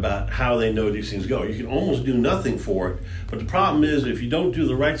about how they know these things go. You can almost do nothing for it, but the problem is if you don't do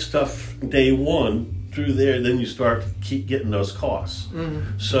the right stuff day one through there, then you start keep getting those costs.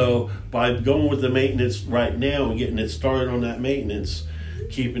 So by going with the maintenance right now and getting it started on that maintenance,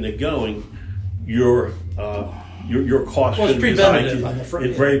 keeping it going, your cost Well, it's shouldn't be as high. preventative on the front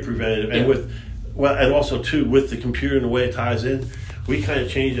It's end. very preventative, and Yeah. and also too with the computer and the way it ties in, we kind of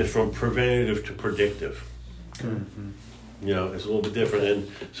changed it from preventative to predictive. You know, it's a little bit different. And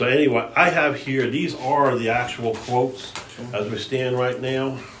so anyway, I have here, these are the actual quotes as we stand right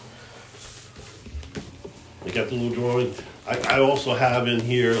now. I got the little drawing. I also have in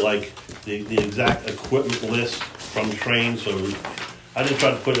here like the exact equipment list from Trane. So I didn't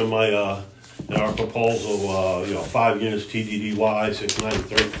try to put in my in our proposal, 5 units TDDY,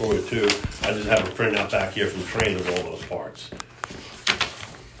 690, 3042. I just have a printout back here from Trane of all those parts.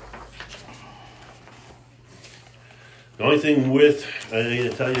 The only thing I need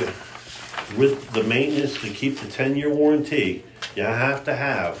to tell you, with the maintenance to keep the 10-year warranty, you have to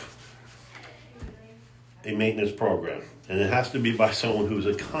have a maintenance program. And it has to be by someone who's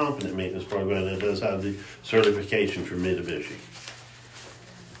a competent maintenance program that does have the certification from Mitsubishi.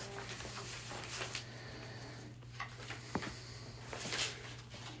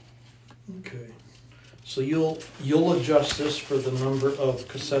 Okay. So you'll adjust this for the number of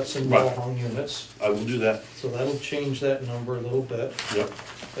cassettes and Right. wall hung units. I will do that. So that'll change that number a little bit. Yep.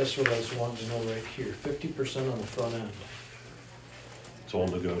 That's what I was wanting to know right here. 50% on the front end. It's all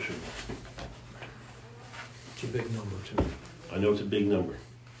negotiable. It's a big number too. I know it's a big number.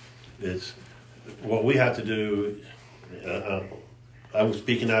 It's what we have to do. I was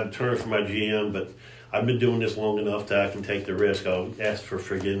speaking out of turn for my GM, but I've been doing this long enough that I can take the risk. I'll ask for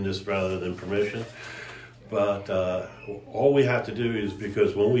forgiveness rather than permission. But all we have to do is,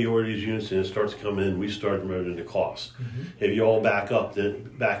 because when we order these units and it starts coming in, we start measuring the cost. If you all back up, then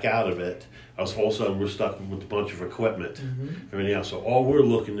back out of it, all of a sudden we're stuck with a bunch of equipment, everything else. So all we're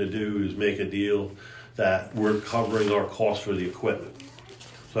looking to do is make a deal that we're covering our costs for the equipment.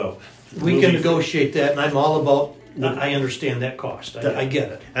 So We we'll can be- negotiate that, and I'm all about, I understand that cost. I get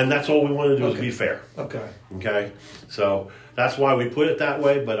it. and that's all we want to do is Okay. be fair. Okay. Okay, so that's why we put it that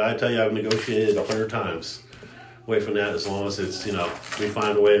way. But I tell you, I've negotiated 100 times away from that. As long as it's, we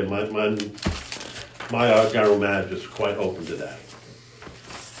find a way. And my general manager is quite open to that.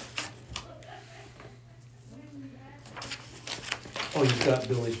 Oh, you've got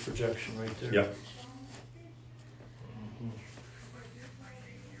Billy's projection right there. Yep.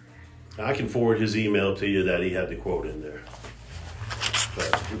 I can forward his email to you that he had the quote in there.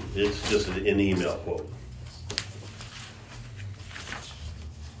 But it's just an email quote.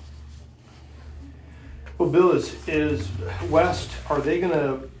 Well, Bill, is West, are they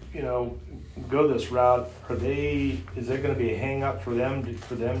gonna, go this route? Is there gonna be a hang up for them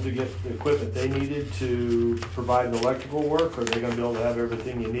to get the equipment they needed to provide the electrical work? Or are they gonna be able to have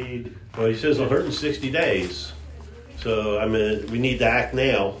everything you need? Well, he says 160 days. So, we need to act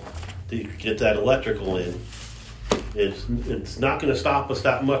now to get that electrical in. It's not going to stop us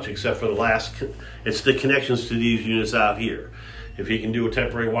that much, except for it's the connections to these units out here. If he can do a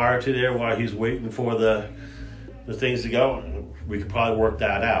temporary wire to there while he's waiting for the things to go, we could probably work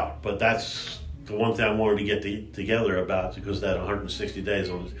that out. But that's the one thing I wanted to get together about, because that 160 days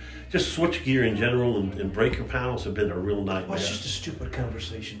on just switch gear in general and breaker panels have been a real nightmare. Well, it's just a stupid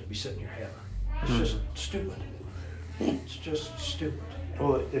conversation to be sitting your head on. It's just stupid. It's just stupid.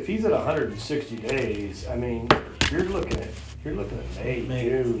 Well, if he's at 160 days, you're looking at May, May.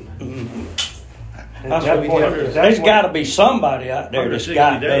 June. And That's at what that point- at that There's point, got to be somebody out there that's 160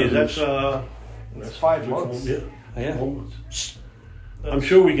 got days. those. That's 5 months. Yeah. Yeah. I'm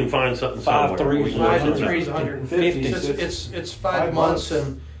sure we can find something 5 somewhere. 3 We can 5 work to something 3 is out. 150. So It's 5 months,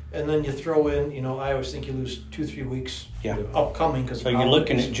 and then you throw in, I always think you lose 2-3 weeks Yeah. upcoming. Cause So you're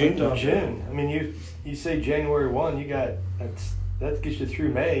looking at June. June. You say January 1, that gets you through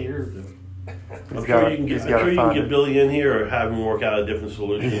May. I'm sure you can get Billy in here or have him work out a different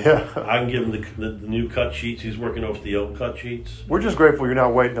solution. Yeah. I can give him the new cut sheets. He's working off the old cut sheets. We're just grateful you're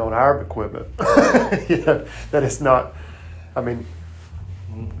not waiting on our equipment. That it's not. I mean,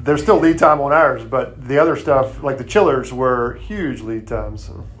 there's still lead time on ours, but the other stuff, like the chillers, were huge lead times.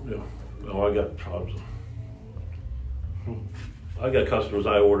 So. Yeah. Oh, I got problems. I got customers.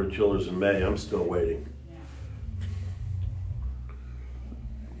 I ordered chillers in May. I'm still waiting.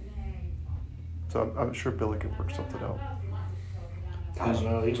 So I'm sure Billy can work something out. I don't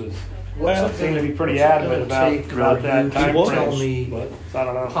know. He was What's it seemed to be pretty what's it adamant gonna take about that you time to frame. tell me What? I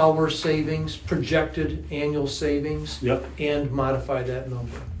don't know. power savings, projected annual savings, Yep. and modify that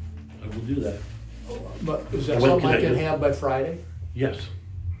number. I will do that. But is that When something can I I can do it? have by Friday? Yes.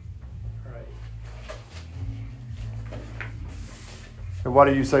 All right. And why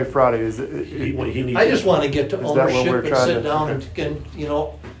do you say Friday? Is He needs. I just want to get to Is that what we're ownership and trying sit to- down and, you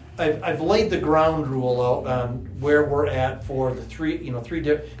know, I've laid the ground rule out on where we're at for the three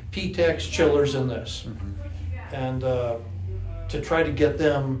different P-Tex, chillers, and this. And to try to get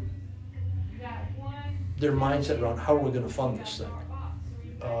them, their mindset around how are we going to fund this thing.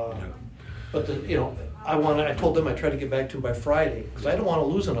 But I told them I try to get back to them by Friday because I don't want to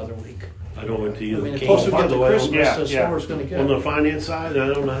lose another week. I don't want to I either. mean, the closer we By get the to way, Christmas, yeah, the yeah. slower it's going to on the get. finance side, I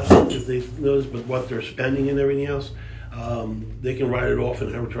don't know if they've noticed, but what they're spending and everything else, they can write it off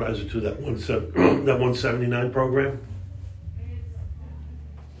and amortize it to that 179 program.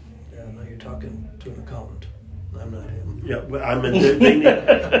 Yeah, now you're talking to an accountant. I'm not him. Yeah, but I mean, they need,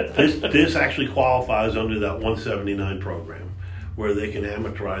 this actually qualifies under that 179 program, where they can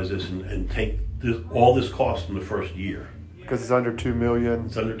amortize this and take all this cost in the first year. because it's under $2 million.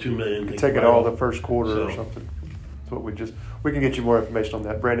 It's under $2 million. they Take can it all write the off. first quarter or So- something. That's what we can get you more information on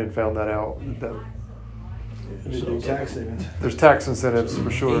that. Brandon found that out. They do tax savings. There's tax incentives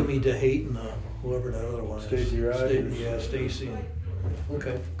for sure. Amy DeHate and whoever that other one is. Stacy Rogers. Yeah, Stacy.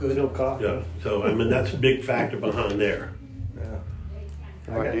 Okay, good. Phil Coffey. Yeah, so I mean, that's a big factor behind there. Yeah.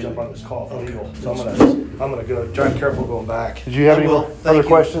 I Right, gotta you- jump on this call for legal, so I'm gonna go. Try and careful going back. Did you have I any will. other Thank you.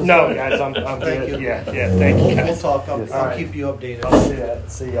 questions? No, guys, I'm Thank good. you. Yeah, thank you We'll guys. talk. I'll, Yes. I'll Alright. keep you updated. I'll see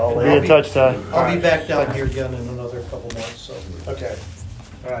that. See y'all Be later. in touch, Ty. I'll be back down here again in another couple months. So. Okay.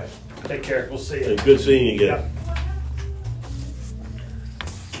 All right. Take care. We'll see you. Hey, good seeing you again.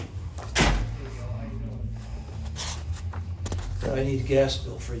 I need a gas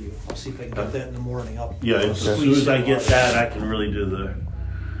bill for you. I'll see if I can get that in the morning. Yeah, I'll as squeeze soon as I some get out. that, I can really do the.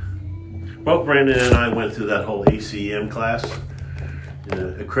 Both Brandon and I went through that whole ACM class,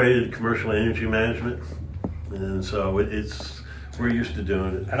 accredited commercial energy management, and so we're used to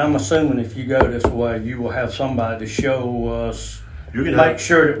doing it. And I'm assuming if you go this way, you will have somebody to show us, You can make have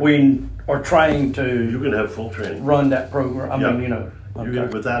sure that we are trained you to can have full training. run that program. I Yeah. mean, You okay. can,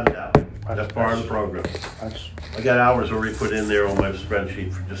 without a doubt. That's part of the program. That's, I got hours already put in there on my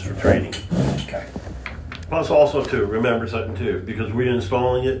spreadsheet for training. okay. Plus, also too, remember something too, because we're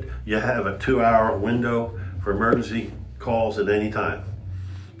installing it. You have a 2-hour window for emergency calls at any time.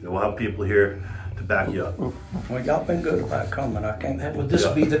 And we'll have people here to back you up. Well, y'all been good about coming. I can't. Would this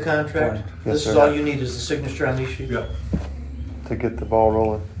be the contract? Yes, This is sir. all you need is the signature on these sheets? Yeah. To get the ball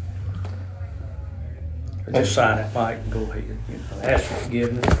rolling. Just sign it, Mike, and go ahead. You know, ask for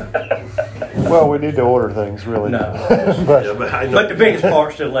forgiveness. Well, we need to order things, really. No. But Yeah, but I know. But the biggest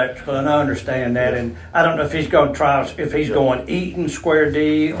part's the electrical, and I understand that. And I don't know if he's going to try, if he's going Eaton, Square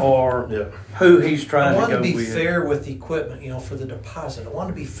D, or Yeah. who he's I trying want to to go be with. fair with the equipment, for the deposit. I want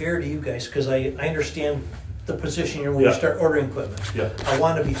to be fair to you guys because I understand the position you're in when you Yeah. start ordering equipment. Yeah. I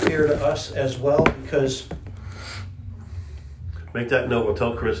want to be fair to us as well because Make that note. We'll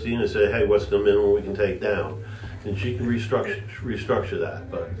tell Christine and say, hey, what's the minimum we can take down? And she can restructure that.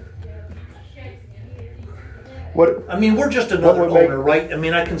 But what? we're just another would make- owner, right?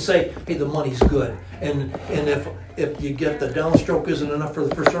 I can say, hey, the money's good, and if you get the downstroke isn't enough for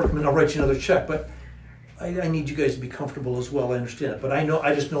the first order, I'll write you another check. But I need you guys to be comfortable as well. I understand it, but I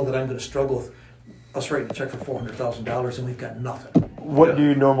just know that I'm going to struggle with us writing a check for $400,000 and we've got nothing. What do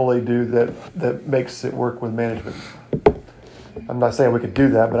you normally do that makes it work with management? I'm not saying we could do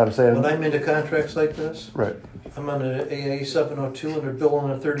that, but I'm saying When I'm into contracts like this, right. I'm on an AA 702 and they're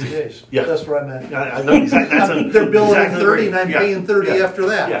billing in 30 days. Yeah. That's where I'm at. I know exactly. That's They're billing exactly in 30 and I'm yeah. paying 30 Yeah. after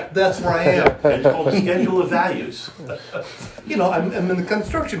that. Yeah. That's where I am. It's called a schedule of values. I'm in the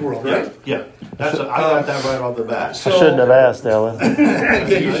construction world, Yeah, right? yeah. I got that right off the bat. I shouldn't have asked, Alan. Yeah,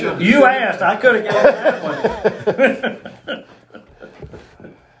 you should. You asked, I could have given that one.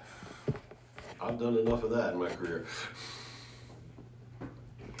 I've done enough of that in my career.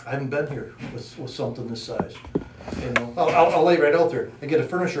 I haven't been here with something this size. You know, I'll lay right out there. I get a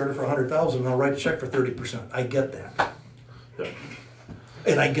furniture order for $100,000 and I'll write a check for 30%. I get that. Yeah.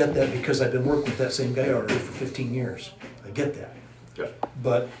 And I get that because I've been working with that same guy already for 15 years. I get that. Yeah.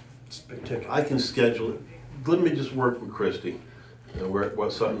 But it's a big ticket. I can schedule it. Let me just work with Christy and work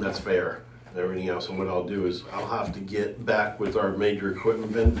what's something that's fair and everything else. And what I'll do is I'll have to get back with our major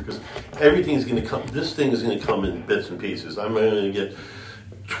equipment vendor because everything's going to come. This thing is going to come in bits and pieces. I'm going to get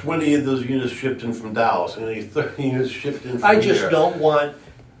 20 of those units shipped in from Dallas. I'm going to get 30 units shipped in from I just here.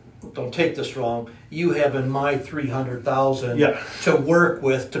 don't take this wrong, you have in my $300,000 Yeah. to work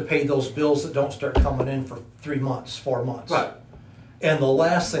with to pay those bills that don't start coming in for 3 months, 4 months. Right. And the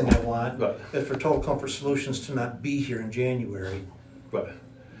last thing I want Right. is for Total Comfort Solutions to not be here in January. Right.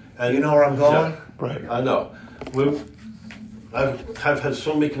 And You know where I'm going? Yeah, Right. I know. I've had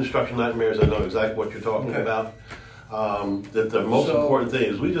so many construction nightmares. I know exactly what you're talking Okay. about. That the most So- important thing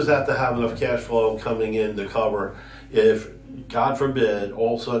is we just have to have enough cash flow coming in to cover if, God forbid,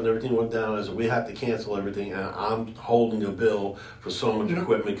 all of a sudden everything went down as we have to cancel everything and I'm holding a bill for so much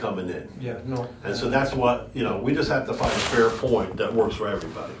equipment coming in. Yeah, no. And so that's what, we just have to find a fair point that works for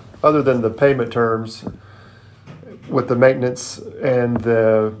everybody. Other than the payment terms with the maintenance and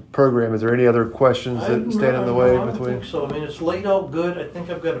the program, is there any other questions that stand in the way I don't between? think so. I mean, it's laid out good. I think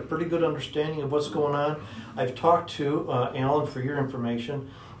I've got a pretty good understanding of what's going on. I've talked to Alan, for your information,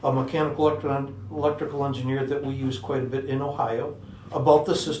 a mechanical electrical engineer that we use quite a bit in Ohio, about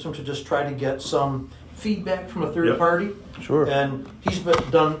the system to just try to get some feedback from a third Yep. party. Sure. And he's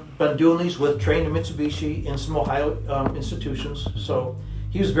been doing these with Train and Mitsubishi in some Ohio institutions. So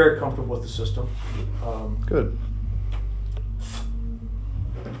he was very comfortable with the system. Good.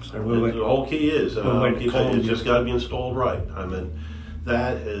 So we went, The whole key is, we went to call it's you. just got to be installed right. I mean,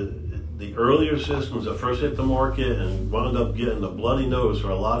 that is, the earlier systems that first hit the market and wound up getting the bloody nose for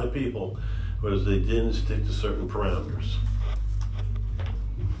a lot of people was they didn't stick to certain parameters.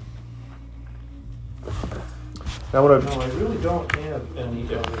 I want No, to. I really don't have any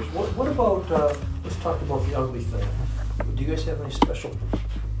others. What about, let's talk about the ugly thing. Do you guys have any special,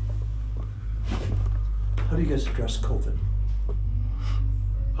 how do you guys address COVID?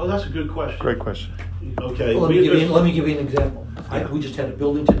 Oh, that's a good question. Great question. Okay. Well, let me give you an example. Yeah. We just had a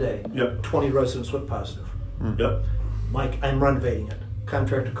building today. Yep. 20 residents went positive. Yep. Mike, I'm renovating it.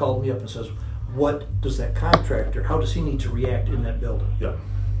 Contractor called me up and says, what does that contractor, how does he need to react in that building? Yep.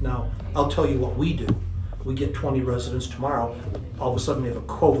 Now, I'll tell you what we do. We get 20 residents tomorrow. All of a sudden, we have a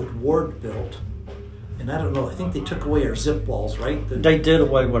COVID ward built. And I don't know, I think they took away our zip walls, right? they did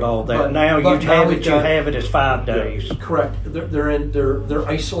away with all that. But- now but you now have we've it. You got- have it as 5 days. Correct. They're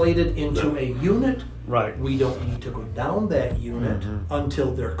isolated into a unit. Right. We don't need to go down that unit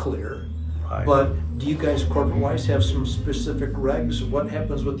until they're clear. Right. But do you guys corporate-wise have some specific regs? What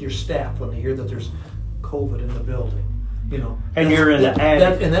happens with your staff when they hear that there's COVID in the building? You know, And you're in the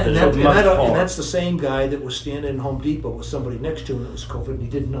attic and for the most part. that's the same guy that was standing in Home Depot with somebody next to him that was COVID and he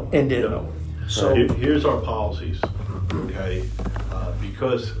didn't know it. And didn't know. So Here's our policies, okay?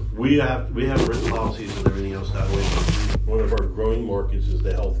 Because we have written policies and everything else that way. One of our growing markets is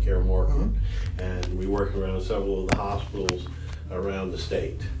the healthcare market, and we work around several of the hospitals around the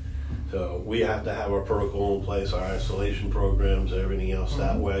state. So we have to have our protocol in place, our isolation programs, everything else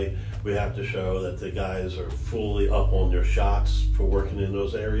that way. We have to show that the guys are fully up on their shots for working in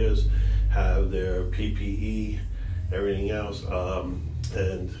those areas, have their PPE, everything else,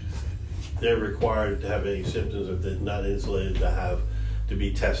 and they're required to have any symptoms if they're not insulated to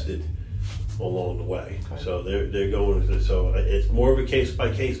be tested along the way. So they're going to, so it's more of a case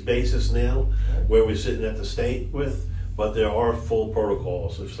by case basis now where we're sitting at the state with, but there are full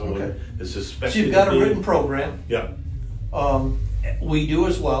protocols if someone Okay. is So suspected. you've got to a be- written program. Yeah. We do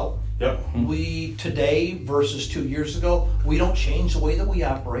as well. Yep. We today versus 2 years ago, we don't change the way that we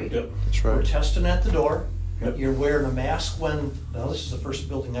operate. Yep. That's We're right. testing at the door. Yep. You're wearing a mask when. Now this is the first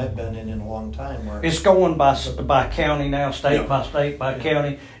building I've been in a long time where. It's going by county now, state Yeah. by state by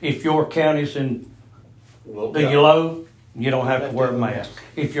county. If your county's in Well, the yeah. low, you don't have to wear a mask.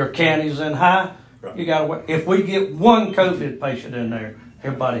 If your county's in high, Right. you gotta wear. If we get one COVID patient in there,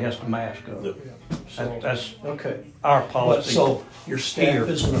 everybody has to mask up. Yep. That's Okay. our But policy. so your staff Here.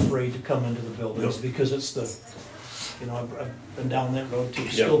 isn't afraid to come into the buildings Yep. because it's the. I've been down that road too.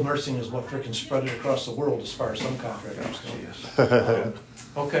 Skilled nursing is what freaking spread it across the world as far as some contractors go.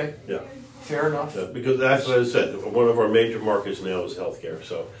 Okay. Yeah. Fair enough. Yeah, because that's what I said. One of our major markets now is healthcare,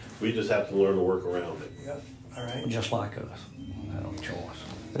 so we just have to learn to work around it. Yeah. All right. just like us, I don't choice.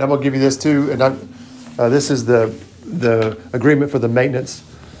 And I'm gonna give you this too. And this is the agreement for the maintenance.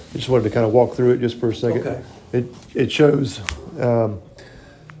 I just wanted to kind of walk through it just for a second. Okay. It shows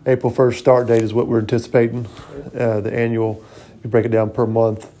April 1st start date is what we're anticipating. The annual, you break it down per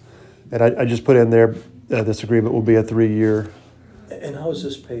month. And I just put in there, this agreement will be a 3-year. And how is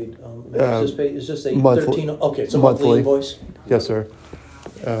this paid? Is this a monthly. 13? Okay, it's a monthly invoice. Yes, sir.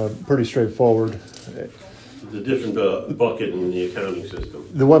 Pretty straightforward. The different bucket in the accounting system.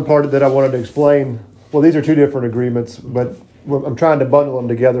 The one part that I wanted to explain, well, these are two different agreements, but I'm trying to bundle them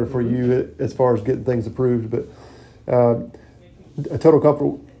together for you as far as getting things approved. But a Total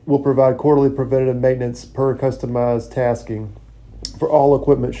Comfort will provide quarterly preventative maintenance per customized tasking for all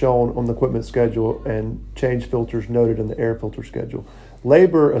equipment shown on the equipment schedule and change filters noted in the air filter schedule.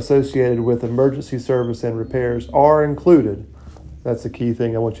 Labor associated with emergency service and repairs are included. That's the key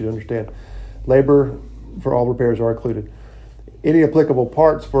thing I want you to understand. Labor for all repairs are included. Any applicable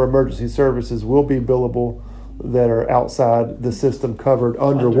parts for emergency services will be billable that are outside the system covered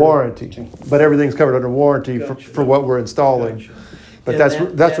under warranty. But everything's covered under warranty for what we're installing. Gotcha. But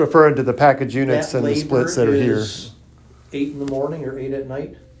And that's referring to the package units and the splits that are here. Is 8 in the morning or 8 at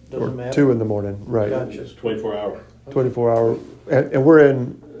night? Doesn't Or matter. 2 in the morning, right. Gotcha. It's 24 hour. 24 hour. And we're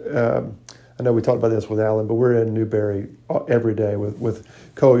in, I know we talked about this with Alan, but we're in Newberry every day with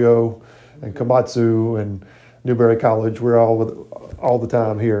Koyo and Komatsu and Newberry College. We're all the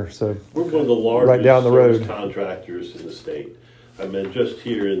time here. So We're one of the largest Right down the service road. contractors in the state. I mean, just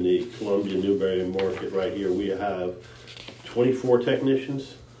here in the Columbia Newberry market right here, we have 24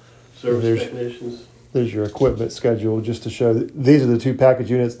 technicians, service There's- technicians. there's your equipment schedule just to show that these are the two package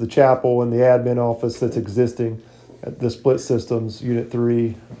units, the chapel and the admin office that's existing. The split systems, unit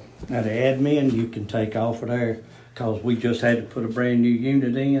 3. Now the admin you can take off of there because we just had to put a brand new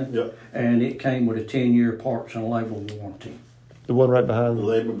unit in. Yep. And it came with a 10-year parts and labor warranty. The one right The behind.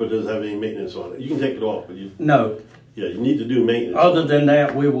 labor, but doesn't have any maintenance on it. You can take it off, but No, you need to do maintenance. other than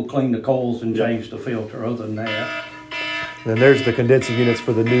that, we will clean the coils and Yeah. change the filter. Other than that, And there's the condensing units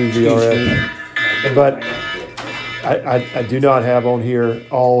for the new VRF. But I do not have on here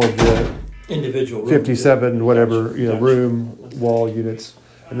all of the Individual. room. 57 whatever room wall units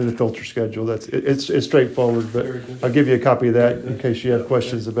and then the filter schedule. It's straightforward, but I'll give you a copy of that in case you have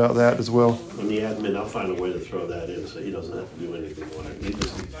questions about that as well. On the admin, I'll find a way to throw that in so he doesn't have to do anything on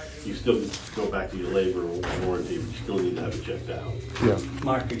it. You still go back to your labor warranty, but you still need to have it checked out. Yeah.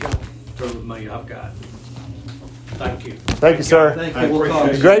 Mike, you got through with me. I've got it. Thank you. Thank you, sir. Thank I you. We'll call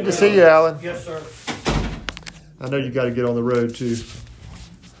appreciate you. Great to see you, Alan. Yes, sir. I know you got to get on the road too.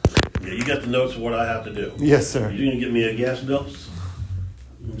 Yeah, you got the notes of what I have to do. Yes, sir. You're gonna get me a gas bills,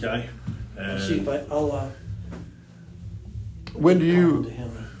 okay? And See if I'll When do call you? to him.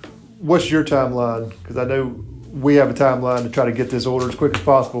 What's your timeline? Because I know we have a timeline to try to get this order as quick as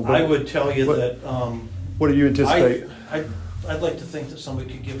possible. But I would tell you what- that What do you anticipate? I'd like to think that somebody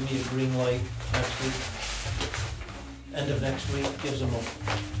could give me a green light next week. End of next week, gives them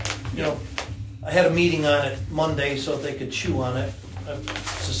I had a meeting on it Monday so that they could chew on it.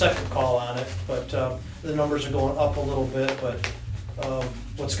 It's the second call on it, but the numbers are going up a little bit. But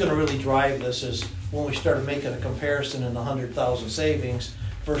what's going to really drive this is when we started making a comparison in the 100,000 savings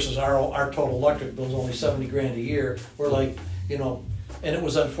versus our total electric bill is only 70 grand a year. We're like, and it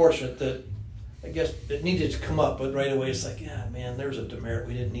was unfortunate that I guess it needed to come up, but right away it's like, yeah, man, there's a demerit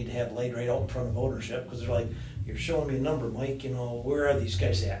we didn't need to have laid right out in front of ownership because they're like, you're showing me a number, Mike. Where are these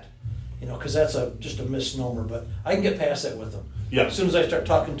guys at? Because that's just a misnomer. But I can get past that with them. Yeah. As soon as I start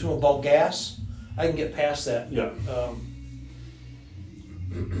talking to them about gas, I can get past that. Yeah.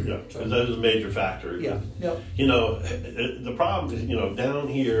 Yeah, because that is a major factor. Yeah. Yep. The problem is, down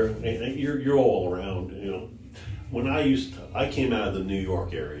here, and you're all around. When I came out of the New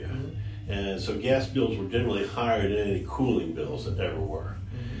York area, and so gas bills were generally higher than any cooling bills that ever were.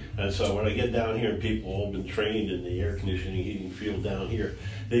 And so when I get down here and people have been trained in the air conditioning, heating field down here,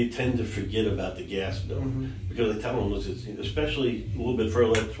 they tend to forget about the gas bill because I tell them, listen, especially a little bit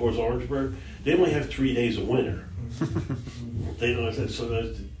further towards Orangeburg, they only have 3 days of winter. They don't.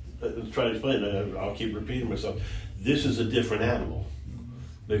 So I try to explain that. I'll keep repeating myself. This is a different animal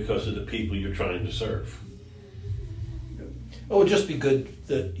because of the people you're trying to serve. It would just be good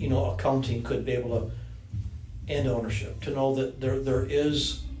that accounting could be able to, and ownership, to know that there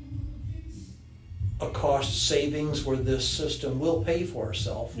is a cost savings where this system will pay for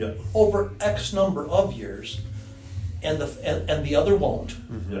itself over X number of years, and the other won't.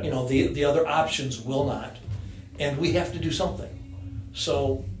 The other options will not, and we have to do something.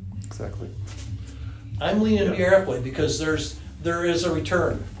 So Exactly. I'm leaning BRF way because there is a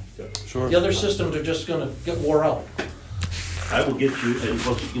return. Sure. The other systems are just going to get wore out. I will get you, and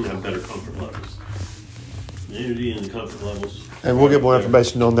plus you can have better comfort levels. The energy and the comfort levels. And we'll get more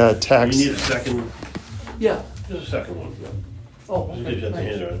information on that tax. You need a second. Yeah. Just a second one. Oh, Just okay. gives you the Nice.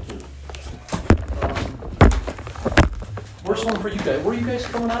 hand around, too. Where's home for you guys? Where are you guys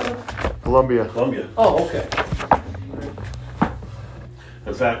coming out of? Columbia. Columbia. Oh, okay.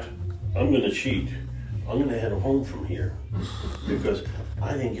 In fact, I'm gonna cheat. I'm gonna head home from here because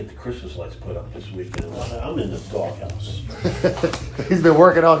I didn't get the Christmas lights put up this weekend. I'm in the doghouse. He's been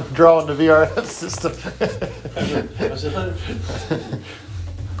working on drawing the VRF system. I said,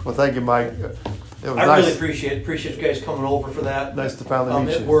 Well, thank you, Mike. It was I nice. really appreciate you guys coming over for that. Nice to finally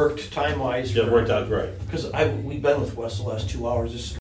meet It you. worked time-wise. it worked out great. Because we've been with Wes the last 2 hours. This